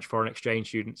some French foreign exchange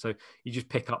students. So you just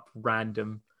pick up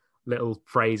random little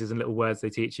phrases and little words they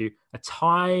teach you. A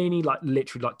tiny, like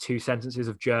literally like 2 sentences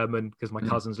of German because my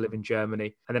cousins live in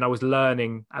Germany. And then I was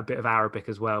learning a bit of Arabic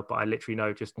as well, but I literally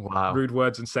know just rude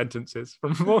words and sentences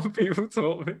from what people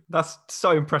taught me. That's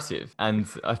so impressive. And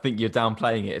I think you're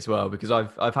downplaying it as well, because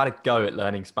I've had a go at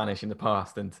learning Spanish in the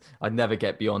past and I'd never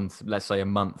get beyond, let's say, a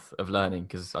month of learning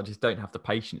because I just don't have the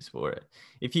patience for it.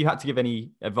 If you had to give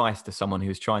any advice to someone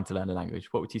who's trying to learn a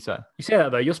language, what would you say? You say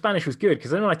that though, your Spanish was good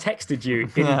because then when I texted you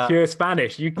in pure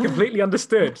Spanish, you completely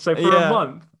understood. So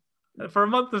for a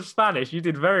month of Spanish, you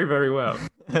did very, very well.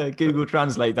 Google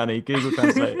Translate, Danny. Google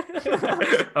Translate.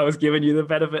 I was giving you the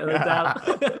benefit of the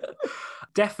doubt.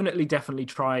 Definitely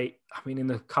try. I mean, in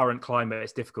the current climate,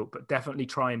 it's difficult, but definitely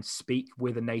try and speak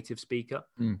with a native speaker.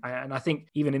 And I think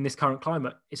even in this current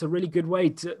climate, it's a really good way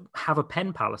to have a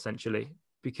pen pal, essentially,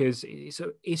 because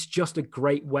it's just a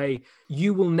great way.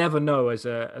 You will never know as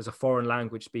a foreign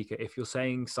language speaker if you're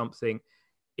saying something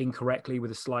incorrectly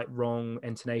with a slight wrong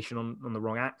intonation on the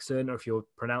wrong accent, or if you're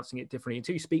pronouncing it differently,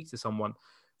 until you speak to someone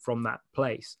from that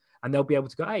place. And they'll be able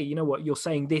to go, hey, you know what, you're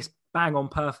saying this bang on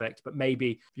perfect, but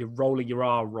maybe you're rolling your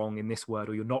R wrong in this word,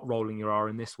 or you're not rolling your R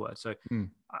in this word. So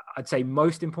I'd say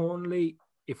most importantly,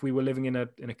 if we were living in a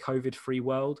COVID-free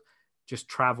world, just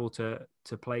travel to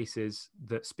places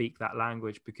that speak that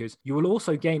language, because you will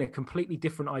also gain a completely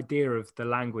different idea of the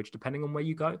language depending on where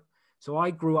you go. So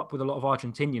I grew up with a lot of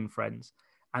Argentinian friends,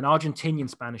 and Argentinian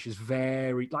Spanish is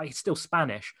very, like, it's still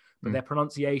Spanish, but their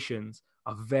pronunciations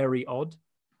are very odd,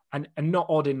 and not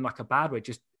odd in like a bad way,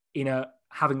 just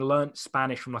having learnt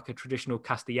Spanish from like a traditional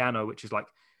Castellano, which is like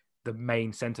the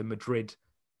main center Madrid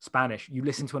Spanish. You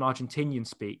listen to an Argentinian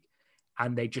speak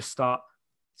and they just start,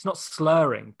 it's not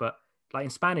slurring, but like in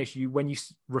Spanish, when you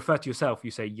refer to yourself,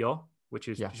 you say yo, which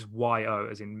is just Y-O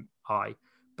as in I,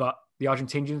 but the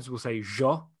Argentinians will say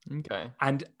yo. Okay.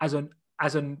 And as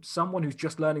someone who's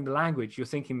just learning the language, you're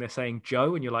thinking they're saying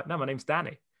Joe, and you're like, no, my name's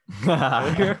Danny.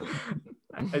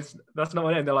 That's not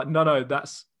my name. They're like, no,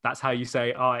 that's how you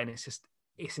say I, and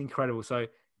it's incredible. So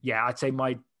yeah, I'd say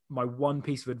my one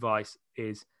piece of advice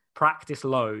is practice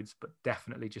loads, but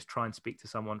definitely just try and speak to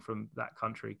someone from that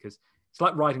country, because it's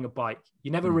like riding a bike.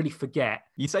 You never really forget.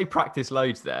 You say practice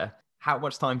loads there. How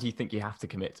much time do you think you have to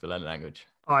commit to learn a language?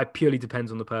 It purely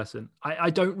depends on the person. I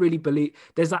don't really believe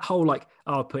there's that whole like,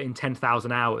 I'll put in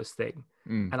 10,000 hours thing.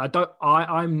 And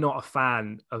I'm not a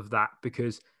fan of that,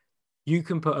 because you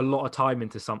can put a lot of time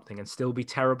into something and still be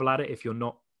terrible at it if you're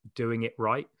not doing it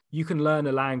right. You can learn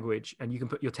a language and you can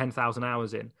put your 10,000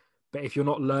 hours in, but if you're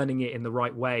not learning it in the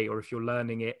right way, or if you're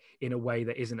learning it in a way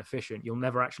that isn't efficient, you'll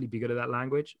never actually be good at that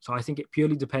language. So I think it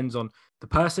purely depends on the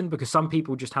person, because some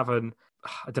people just have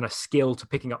skill to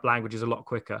picking up languages a lot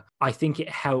quicker. I think it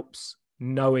helps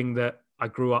knowing that I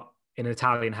grew up in an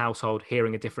Italian household,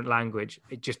 hearing a different language.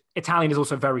 Italian is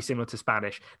also very similar to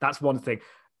Spanish. That's one thing.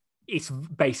 It's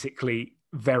basically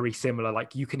very similar.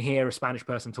 Like, you can hear a Spanish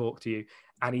person talk to you,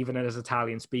 and even as an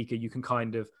Italian speaker, you can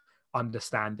kind of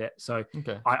understand it. So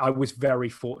I was very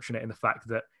fortunate in the fact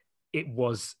that it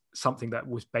was something that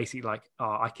was basically like,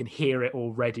 I can hear it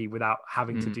already without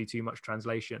having to do too much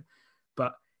translation.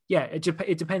 But yeah, it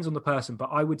depends on the person. But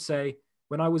I would say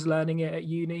when I was learning it at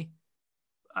uni,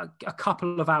 a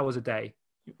couple of hours a day,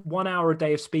 1 hour a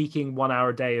day of speaking, 1 hour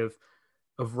a day of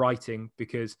writing,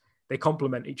 because they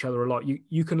complement each other a lot.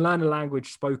 You can learn a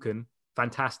language spoken,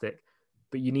 fantastic,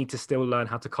 but you need to still learn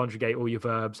how to conjugate all your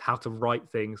verbs, how to write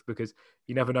things, because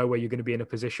you never know where you're going to be in a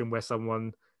position where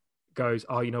someone goes,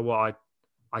 oh, you know what,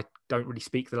 I don't really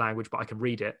speak the language, but I can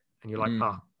read it. And you're like,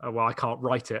 well, I can't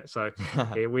write it. So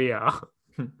here we are.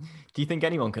 Do you think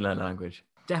anyone can learn a language?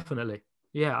 Definitely.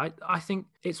 Yeah, I think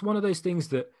it's one of those things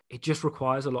that it just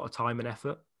requires a lot of time and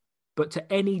effort. But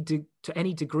to any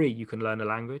degree, you can learn a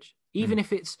language, even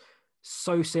if it's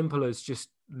so simple as just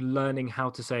learning how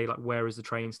to say, like, where is the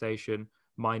train station?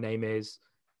 My name is,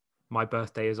 my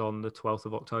birthday is on the 12th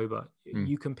of October.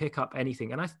 You can pick up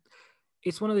anything. And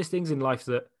it's one of those things in life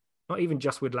that, not even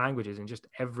just with languages, in just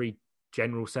every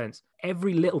general sense,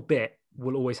 every little bit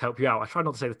will always help you out. I try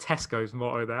not to say the Tesco's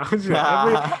motto there.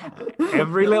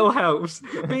 every little helps.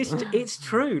 But it's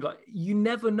true. Like, you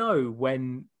never know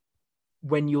when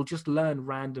you'll just learn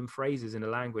random phrases in a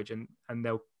language and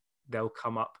they'll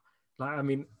come up. Like, I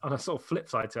mean, on a sort of flip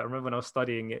side to it, I remember when I was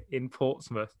studying it in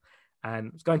Portsmouth and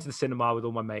I was going to the cinema with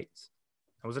all my mates.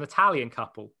 There was an Italian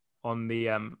couple on the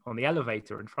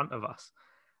elevator in front of us.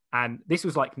 And this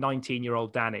was like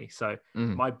 19-year-old Danny. So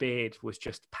my beard was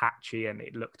just patchy and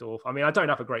it looked awful. I mean, I don't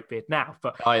have a great beard now,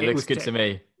 but it looks good to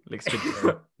me. Looks good to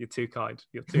me. You're too kind.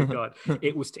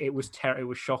 It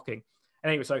was shocking. And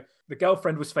anyway, so the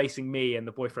girlfriend was facing me and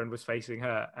the boyfriend was facing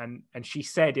her. And she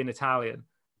said in Italian,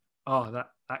 oh,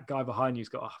 that guy behind you's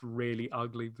got a really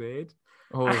ugly beard.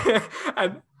 Oh.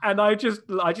 and I just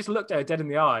looked at her dead in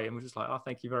the eye and was just like, oh,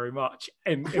 thank you very much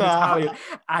in Italian.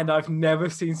 And I've never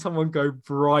seen someone go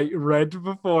bright red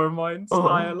before in my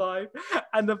entire life.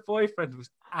 And the boyfriend was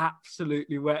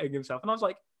absolutely wetting himself. And I was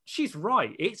like, she's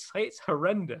right. It's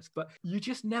horrendous. But you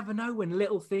just never know when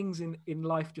little things in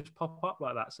life just pop up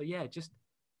like that. So yeah, just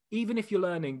even if you're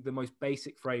learning the most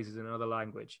basic phrases in another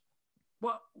language,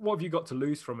 what have you got to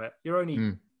lose from it? You're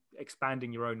only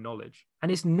expanding your own knowledge.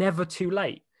 And it's never too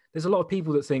late. There's a lot of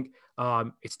people that think,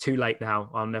 it's too late now,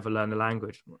 I'll never learn the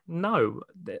language. No.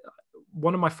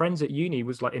 One of my friends at uni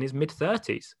was like in his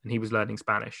mid-30s and he was learning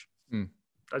Spanish.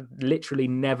 Literally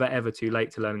never, ever too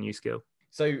late to learn a new skill.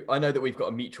 So I know that we've got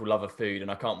a mutual love of food and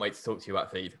I can't wait to talk to you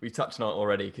about food. We've touched on it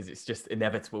already because it's just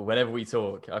inevitable. Whenever we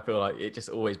talk, I feel like it just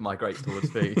always migrates towards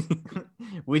food.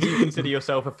 Would you consider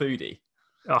yourself a foodie?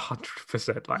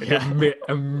 100%, like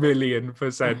a million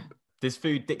percent. Does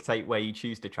food dictate where you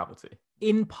choose to travel to?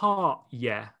 In part,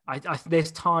 yeah.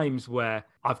 There's times where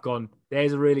I've gone,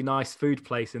 there's a really nice food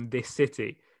place in this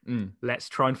city. Let's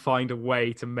try and find a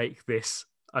way to make this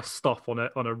a stop on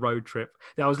a road trip.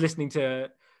 Now, I was listening to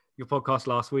your podcast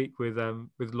last week with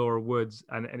Laura Woods,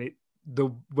 and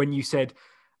when you said,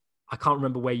 I can't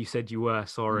remember where you said you were.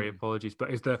 Sorry, apologies.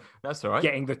 But it's that's all right.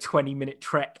 Getting the 20-minute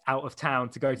trek out of town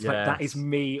to go to that is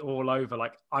me all over.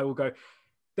 Like I will go.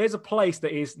 There's a place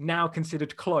that is now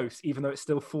considered close, even though it's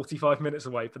still 45 minutes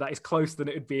away, but that is closer than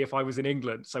it would be if I was in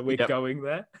England. So we're going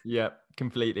there. Yeah,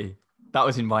 completely. That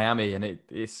was in Miami, and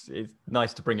it's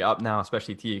nice to bring it up now,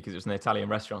 especially to you, because it was an Italian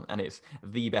restaurant, and it's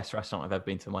the best restaurant I've ever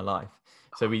been to in my life.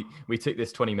 So we took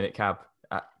this 20-minute cab.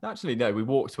 Actually, no, we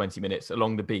walked 20 minutes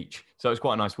along the beach. So it was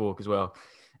quite a nice walk as well.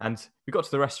 And we got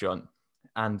to the restaurant,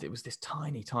 and it was this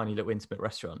tiny, tiny little intimate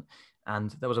restaurant.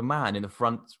 And there was a man in the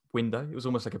front window. It was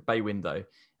almost like a bay window.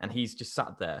 And he's just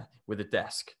sat there with a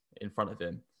desk in front of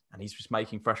him. And he's just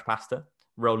making fresh pasta,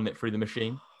 rolling it through the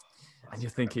machine. And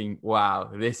you're thinking, wow,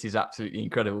 this is absolutely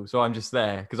incredible. So I'm just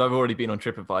there because I've already been on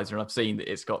TripAdvisor and I've seen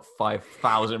that it's got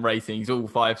 5,000 ratings, all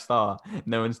 5-star.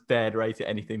 No one's dared rate it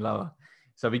anything lower.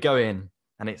 So we go in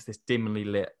and it's this dimly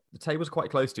lit. The tables are quite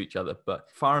close to each other,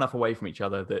 but far enough away from each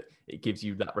other that it gives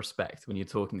you that respect when you're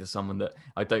talking to someone that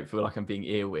I don't feel like I'm being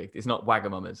earwigged. It's not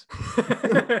Wagamama's.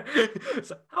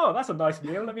 Oh, that's a nice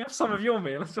meal. Let me have some of your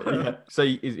meal as well. Yeah. So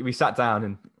we sat down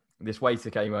and this waiter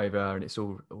came over and it's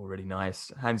all really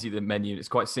nice. Hands you the menu. It's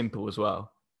quite simple as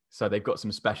well. So they've got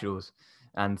some specials.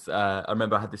 And I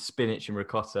remember I had this spinach and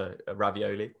ricotta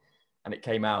ravioli and it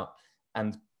came out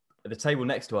and the table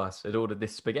next to us had ordered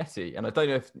this spaghetti. And I don't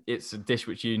know if it's a dish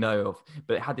which you know of,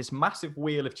 but it had this massive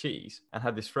wheel of cheese and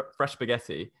had this fresh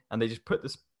spaghetti. And they just put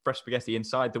this fresh spaghetti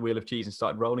inside the wheel of cheese and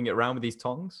started rolling it around with these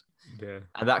tongs. Yeah.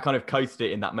 And that kind of coated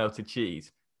it in that melted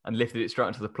cheese and lifted it straight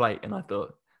onto the plate. And I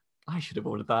thought, I should have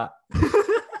ordered that.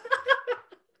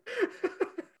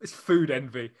 It's food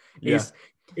envy. Is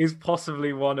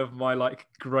possibly one of my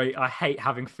I hate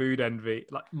having food envy.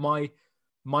 Like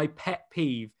my pet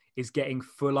peeve is getting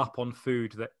full up on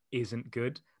food that isn't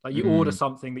good. Like you order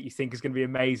something that you think is going to be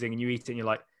amazing and you eat it and you're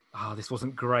like, oh, this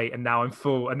wasn't great. And now I'm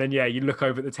full. And then, you look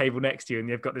over at the table next to you and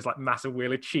you've got this massive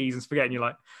wheel of cheese and spaghetti and you're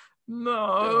like,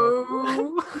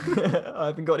 no, I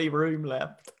haven't got any room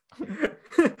left.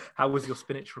 How was your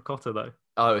spinach ricotta though?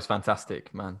 Oh, it was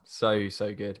fantastic, man. So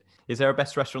good. Is there a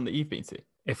best restaurant that you've been to?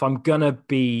 If I'm going to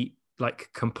be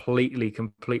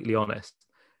completely honest,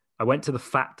 I went to the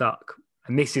Fat Duck.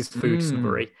 And this is food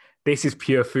snobbery. This is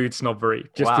pure food snobbery.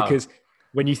 Just because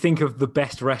when you think of the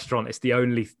best restaurant, it's the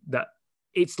only that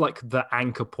it's like the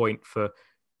anchor point for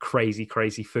crazy,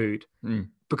 crazy food.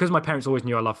 Because my parents always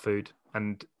knew I love food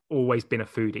and always been a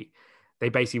foodie. They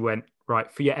basically went,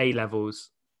 right, for your A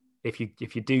levels, if you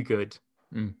do good,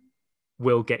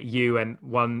 we'll get you and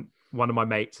one of my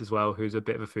mates as well, who's a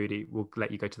bit of a foodie, will let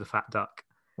you go to the Fat Duck.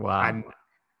 Wow.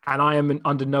 And I am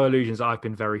under no illusions that I've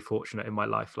been very fortunate in my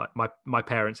life. Like my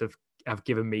parents have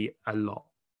given me a lot.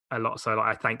 So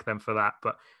I thank them for that.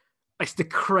 But it's the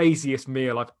craziest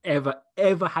meal I've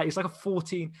ever had. It's like it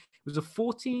was a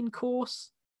 14 course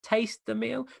taster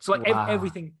meal. So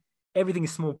everything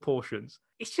is small portions.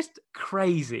 It's just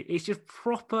crazy. It's just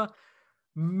proper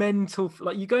mental.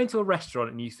 Like you go into a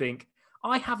restaurant and you think,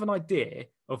 I have an idea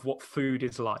of what food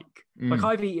is like. Like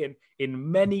I've eaten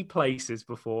in many places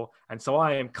before. And so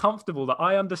I am comfortable that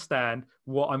I understand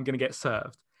what I'm going to get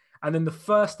served. And then the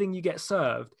first thing you get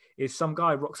served is some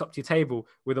guy rocks up to your table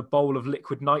with a bowl of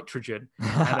liquid nitrogen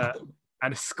and a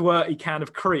squirty can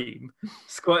of cream,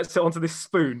 squirts it onto this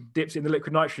spoon, dips it in the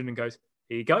liquid nitrogen and goes,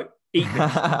 here you go, eat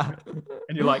this.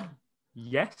 And you're like,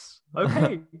 yes,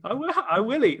 okay, I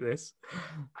will eat this.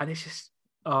 And it's just,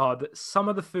 that some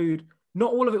of the food,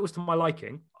 not all of it was to my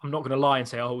liking. I'm not going to lie and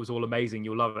say, oh, it was all amazing,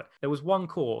 you'll love it. There was one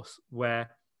course where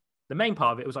the main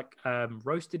part of it was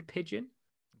roasted pigeon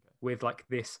with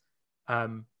this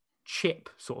chip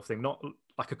sort of thing, not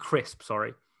like a crisp,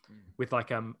 with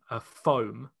a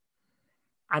foam.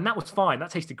 And that was fine. That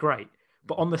tasted great.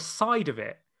 But on the side of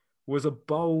it was a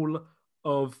bowl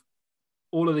of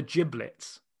all of the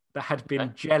giblets that had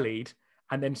been jellied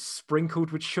and then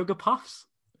sprinkled with sugar puffs.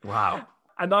 Wow.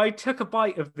 And I took a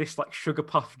bite of this sugar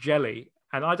puff jelly,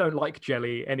 and I don't like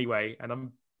jelly anyway, and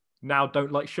I'm now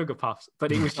don't like sugar puffs.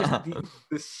 But it was just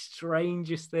the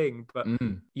strangest thing. But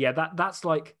yeah, that's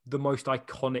the most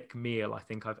iconic meal I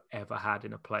think I've ever had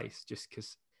in a place, just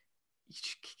because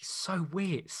it's so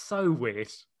weird.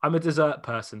 I'm a dessert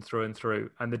person through and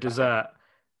through, and the dessert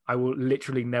I will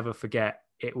literally never forget.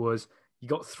 It was you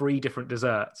got 3 different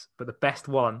desserts, but the best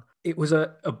one, it was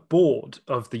a board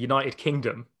of the United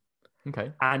Kingdom.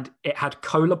 Okay. And it had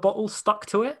cola bottles stuck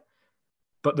to it,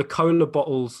 but the cola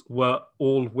bottles were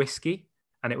all whiskey,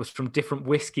 and it was from different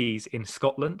whiskies in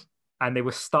Scotland, and they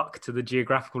were stuck to the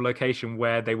geographical location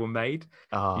where they were made.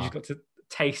 You just got to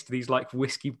taste these like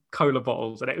whiskey cola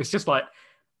bottles, and it was just like,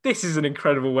 this is an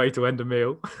incredible way to end a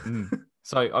meal.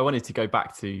 So I wanted to go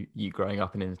back to you growing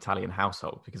up in an Italian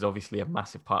household, because obviously a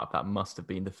massive part of that must have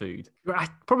been the food. I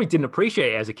probably didn't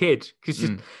appreciate it as a kid, because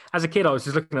as a kid, I was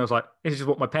just looking, I was like, this is just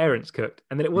what my parents cooked.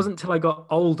 And then it wasn't until I got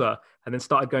older and then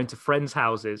started going to friends'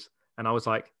 houses, and I was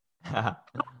like, the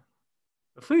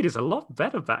food is a lot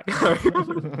better back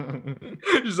home.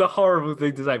 Which is a horrible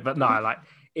thing to say, but no, like,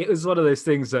 it was one of those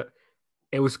things that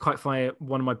it was quite funny.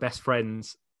 One of my best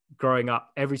friends growing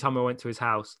up, every time I went to his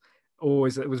house,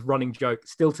 always, it was running joke,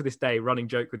 still to this day, running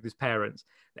joke with his parents.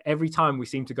 Every time we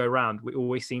seem to go around, we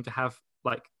always seem to have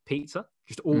like pizza.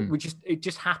 It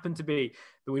just happened to be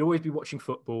that we'd always be watching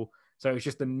football. So it was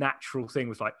just the natural thing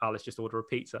was like, let's just order a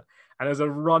pizza. And there's a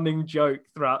running joke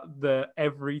throughout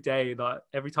every day, like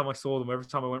every time I saw them, every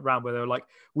time I went around, where they were like,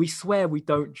 we swear we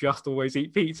don't just always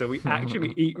eat pizza. We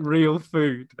actually eat real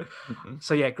food.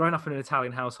 So yeah, growing up in an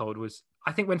Italian household was,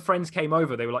 I think when friends came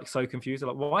over, they were like so confused.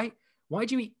 They're like, why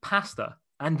do you eat pasta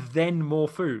and then more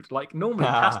food? Like normally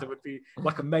pasta would be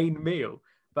like a main meal.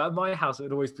 But at my house, it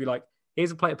would always be like, here's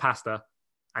a plate of pasta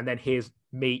and then here's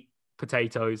meat,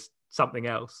 potatoes, something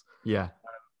else. Yeah.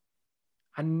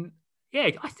 And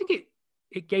yeah, I think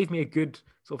it gave me a good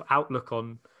sort of outlook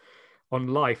on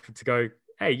life to go,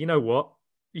 hey, you know what?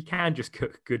 You can just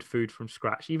cook good food from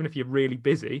scratch, even if you're really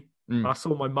busy. I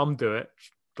saw my mum do it,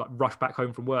 like rush back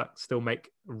home from work, still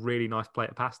make a really nice plate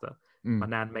of pasta. My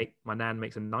nan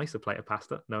makes a nicer plate of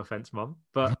pasta. No offense, Mum,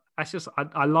 but that's just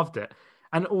I loved it.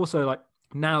 And also, like,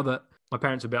 now that my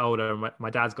parents are a bit older and my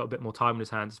dad's got a bit more time on his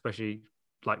hands, especially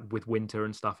like with winter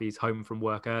and stuff, he's home from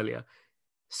work earlier.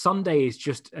 Sunday is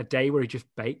just a day where he just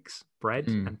bakes bread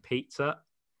and pizza,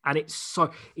 and it's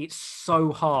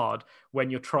so hard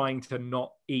when you're trying to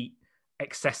not eat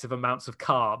excessive amounts of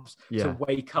carbs to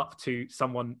wake up to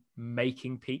someone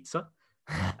making pizza.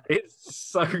 It's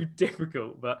so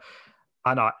difficult, but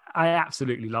I know I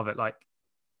absolutely love it. Like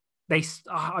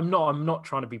I'm not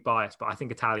trying to be biased, but I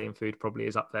think Italian food probably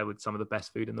is up there with some of the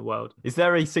best food in the world. Is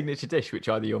there a signature dish which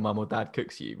either your mum or dad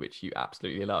cooks you, which you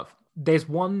absolutely love? There's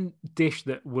one dish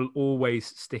that will always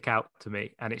stick out to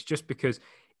me, and it's just because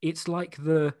it's like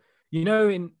in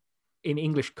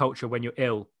English culture, when you're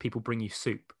ill, people bring you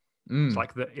soup. It's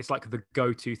like the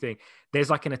go-to thing. There's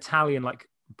like an Italian like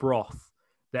broth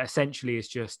that essentially is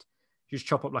just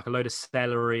chop up like a load of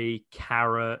celery,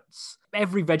 carrots,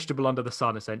 every vegetable under the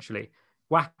sun, essentially.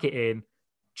 Whack it in,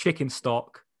 chicken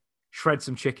stock, shred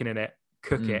some chicken in it,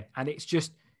 cook it. And it's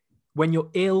just, when you're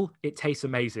ill, it tastes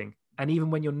amazing. And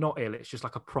even when you're not ill, it's just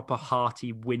like a proper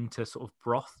hearty winter sort of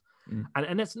broth.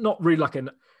 And it's not really like an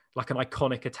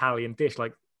iconic Italian dish.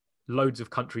 Like loads of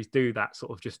countries do that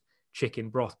sort of just chicken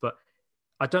broth. But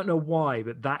I don't know why,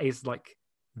 but that is like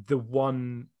the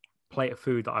one plate of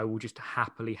food that I will just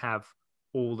happily have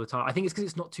all the time. I think it's because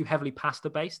it's not too heavily pasta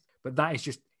based, but it's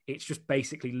just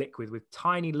basically liquid with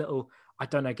tiny little, I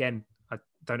don't know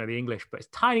the English, but it's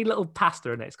tiny little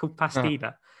pasta in it. It's called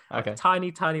pastina. Okay.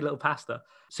 Tiny little pasta.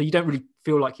 So you don't really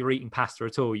feel like you're eating pasta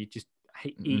at all. You just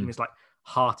eating this like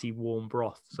hearty warm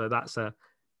broth. So that's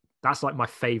like my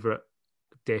favorite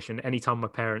dish. And anytime my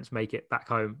parents make it back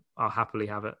home, I'll happily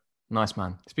have it. Nice,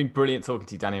 man. It's been brilliant talking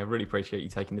to you, Danny. I really appreciate you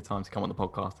taking the time to come on the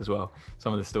podcast as well.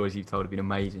 Some of the stories you've told have been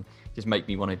amazing. Just make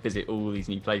me want to visit all these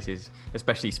new places,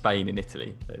 especially Spain and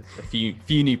Italy. There's a few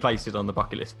new places on the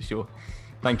bucket list for sure.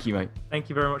 Thank you, mate. Thank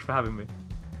you very much for having me.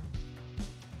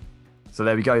 So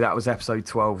there we go. That was episode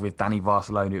 12 with Danny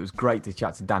Barcelona. It was great to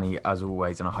chat to Danny as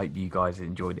always, and I hope you guys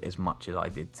enjoyed it as much as I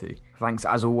did too. Thanks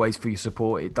as always for your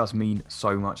support. It does mean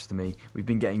so much to me. We've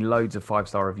been getting loads of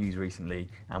 5-star reviews recently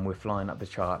and we're flying up the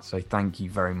charts, so thank you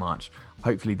very much.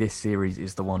 Hopefully this series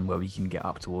is the one where we can get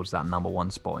up towards that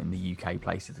 #1 spot in the UK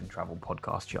Places and Travel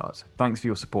podcast charts. Thanks for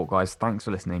your support, guys. Thanks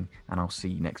for listening, and I'll see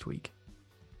you next week.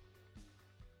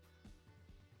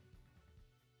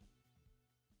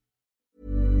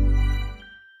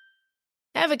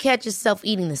 Ever catch yourself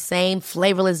eating the same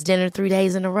flavorless dinner 3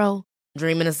 days in a row?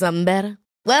 Dreaming of something better?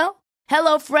 Well,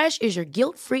 HelloFresh is your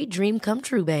guilt-free dream come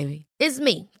true, baby. It's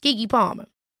me, Keke Palmer.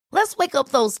 Let's wake up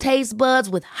those taste buds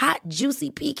with hot, juicy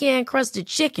pecan-crusted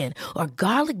chicken or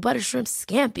garlic butter shrimp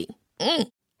scampi.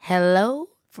 Hello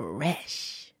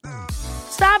Fresh.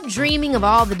 Stop dreaming of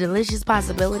all the delicious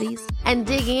possibilities and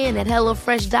dig in at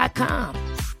HelloFresh.com.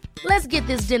 Let's get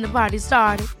this dinner party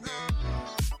started.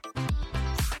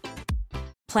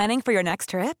 Planning for your next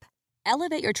trip?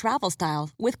 Elevate your travel style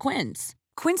with Quince.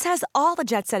 Quince has all the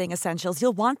jet-setting essentials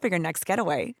you'll want for your next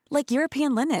getaway, like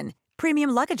European linen, premium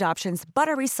luggage options,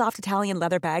 buttery soft Italian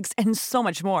leather bags, and so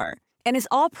much more. And is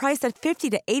all priced at 50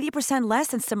 to 80% less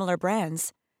than similar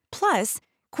brands. Plus,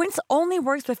 Quince only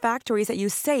works with factories that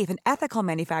use safe and ethical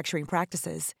manufacturing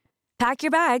practices. Pack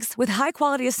your bags with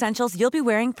high-quality essentials you'll be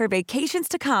wearing for vacations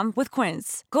to come with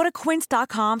Quince. Go to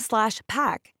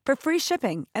quince.com/pack for free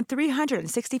shipping and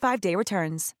 365-day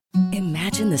returns.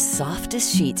 Imagine the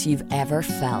softest sheets you've ever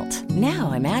felt.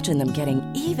 Now imagine them getting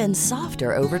even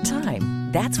softer over time.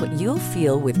 That's what you'll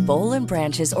feel with Boll &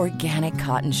 Branch's organic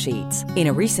cotton sheets. In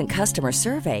a recent customer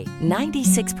survey,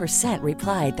 96%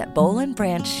 replied that Boll &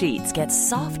 Branch sheets get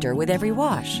softer with every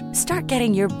wash. Start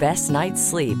getting your best night's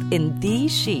sleep in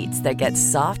these sheets that get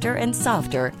softer and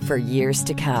softer for years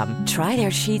to come. Try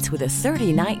their sheets with a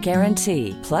 30-night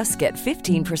guarantee. Plus, get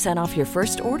 15% off your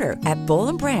first order at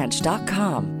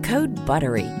bollandbranch.com. Code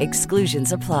BUTTERY.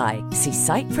 Exclusions apply. See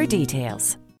site for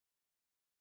details.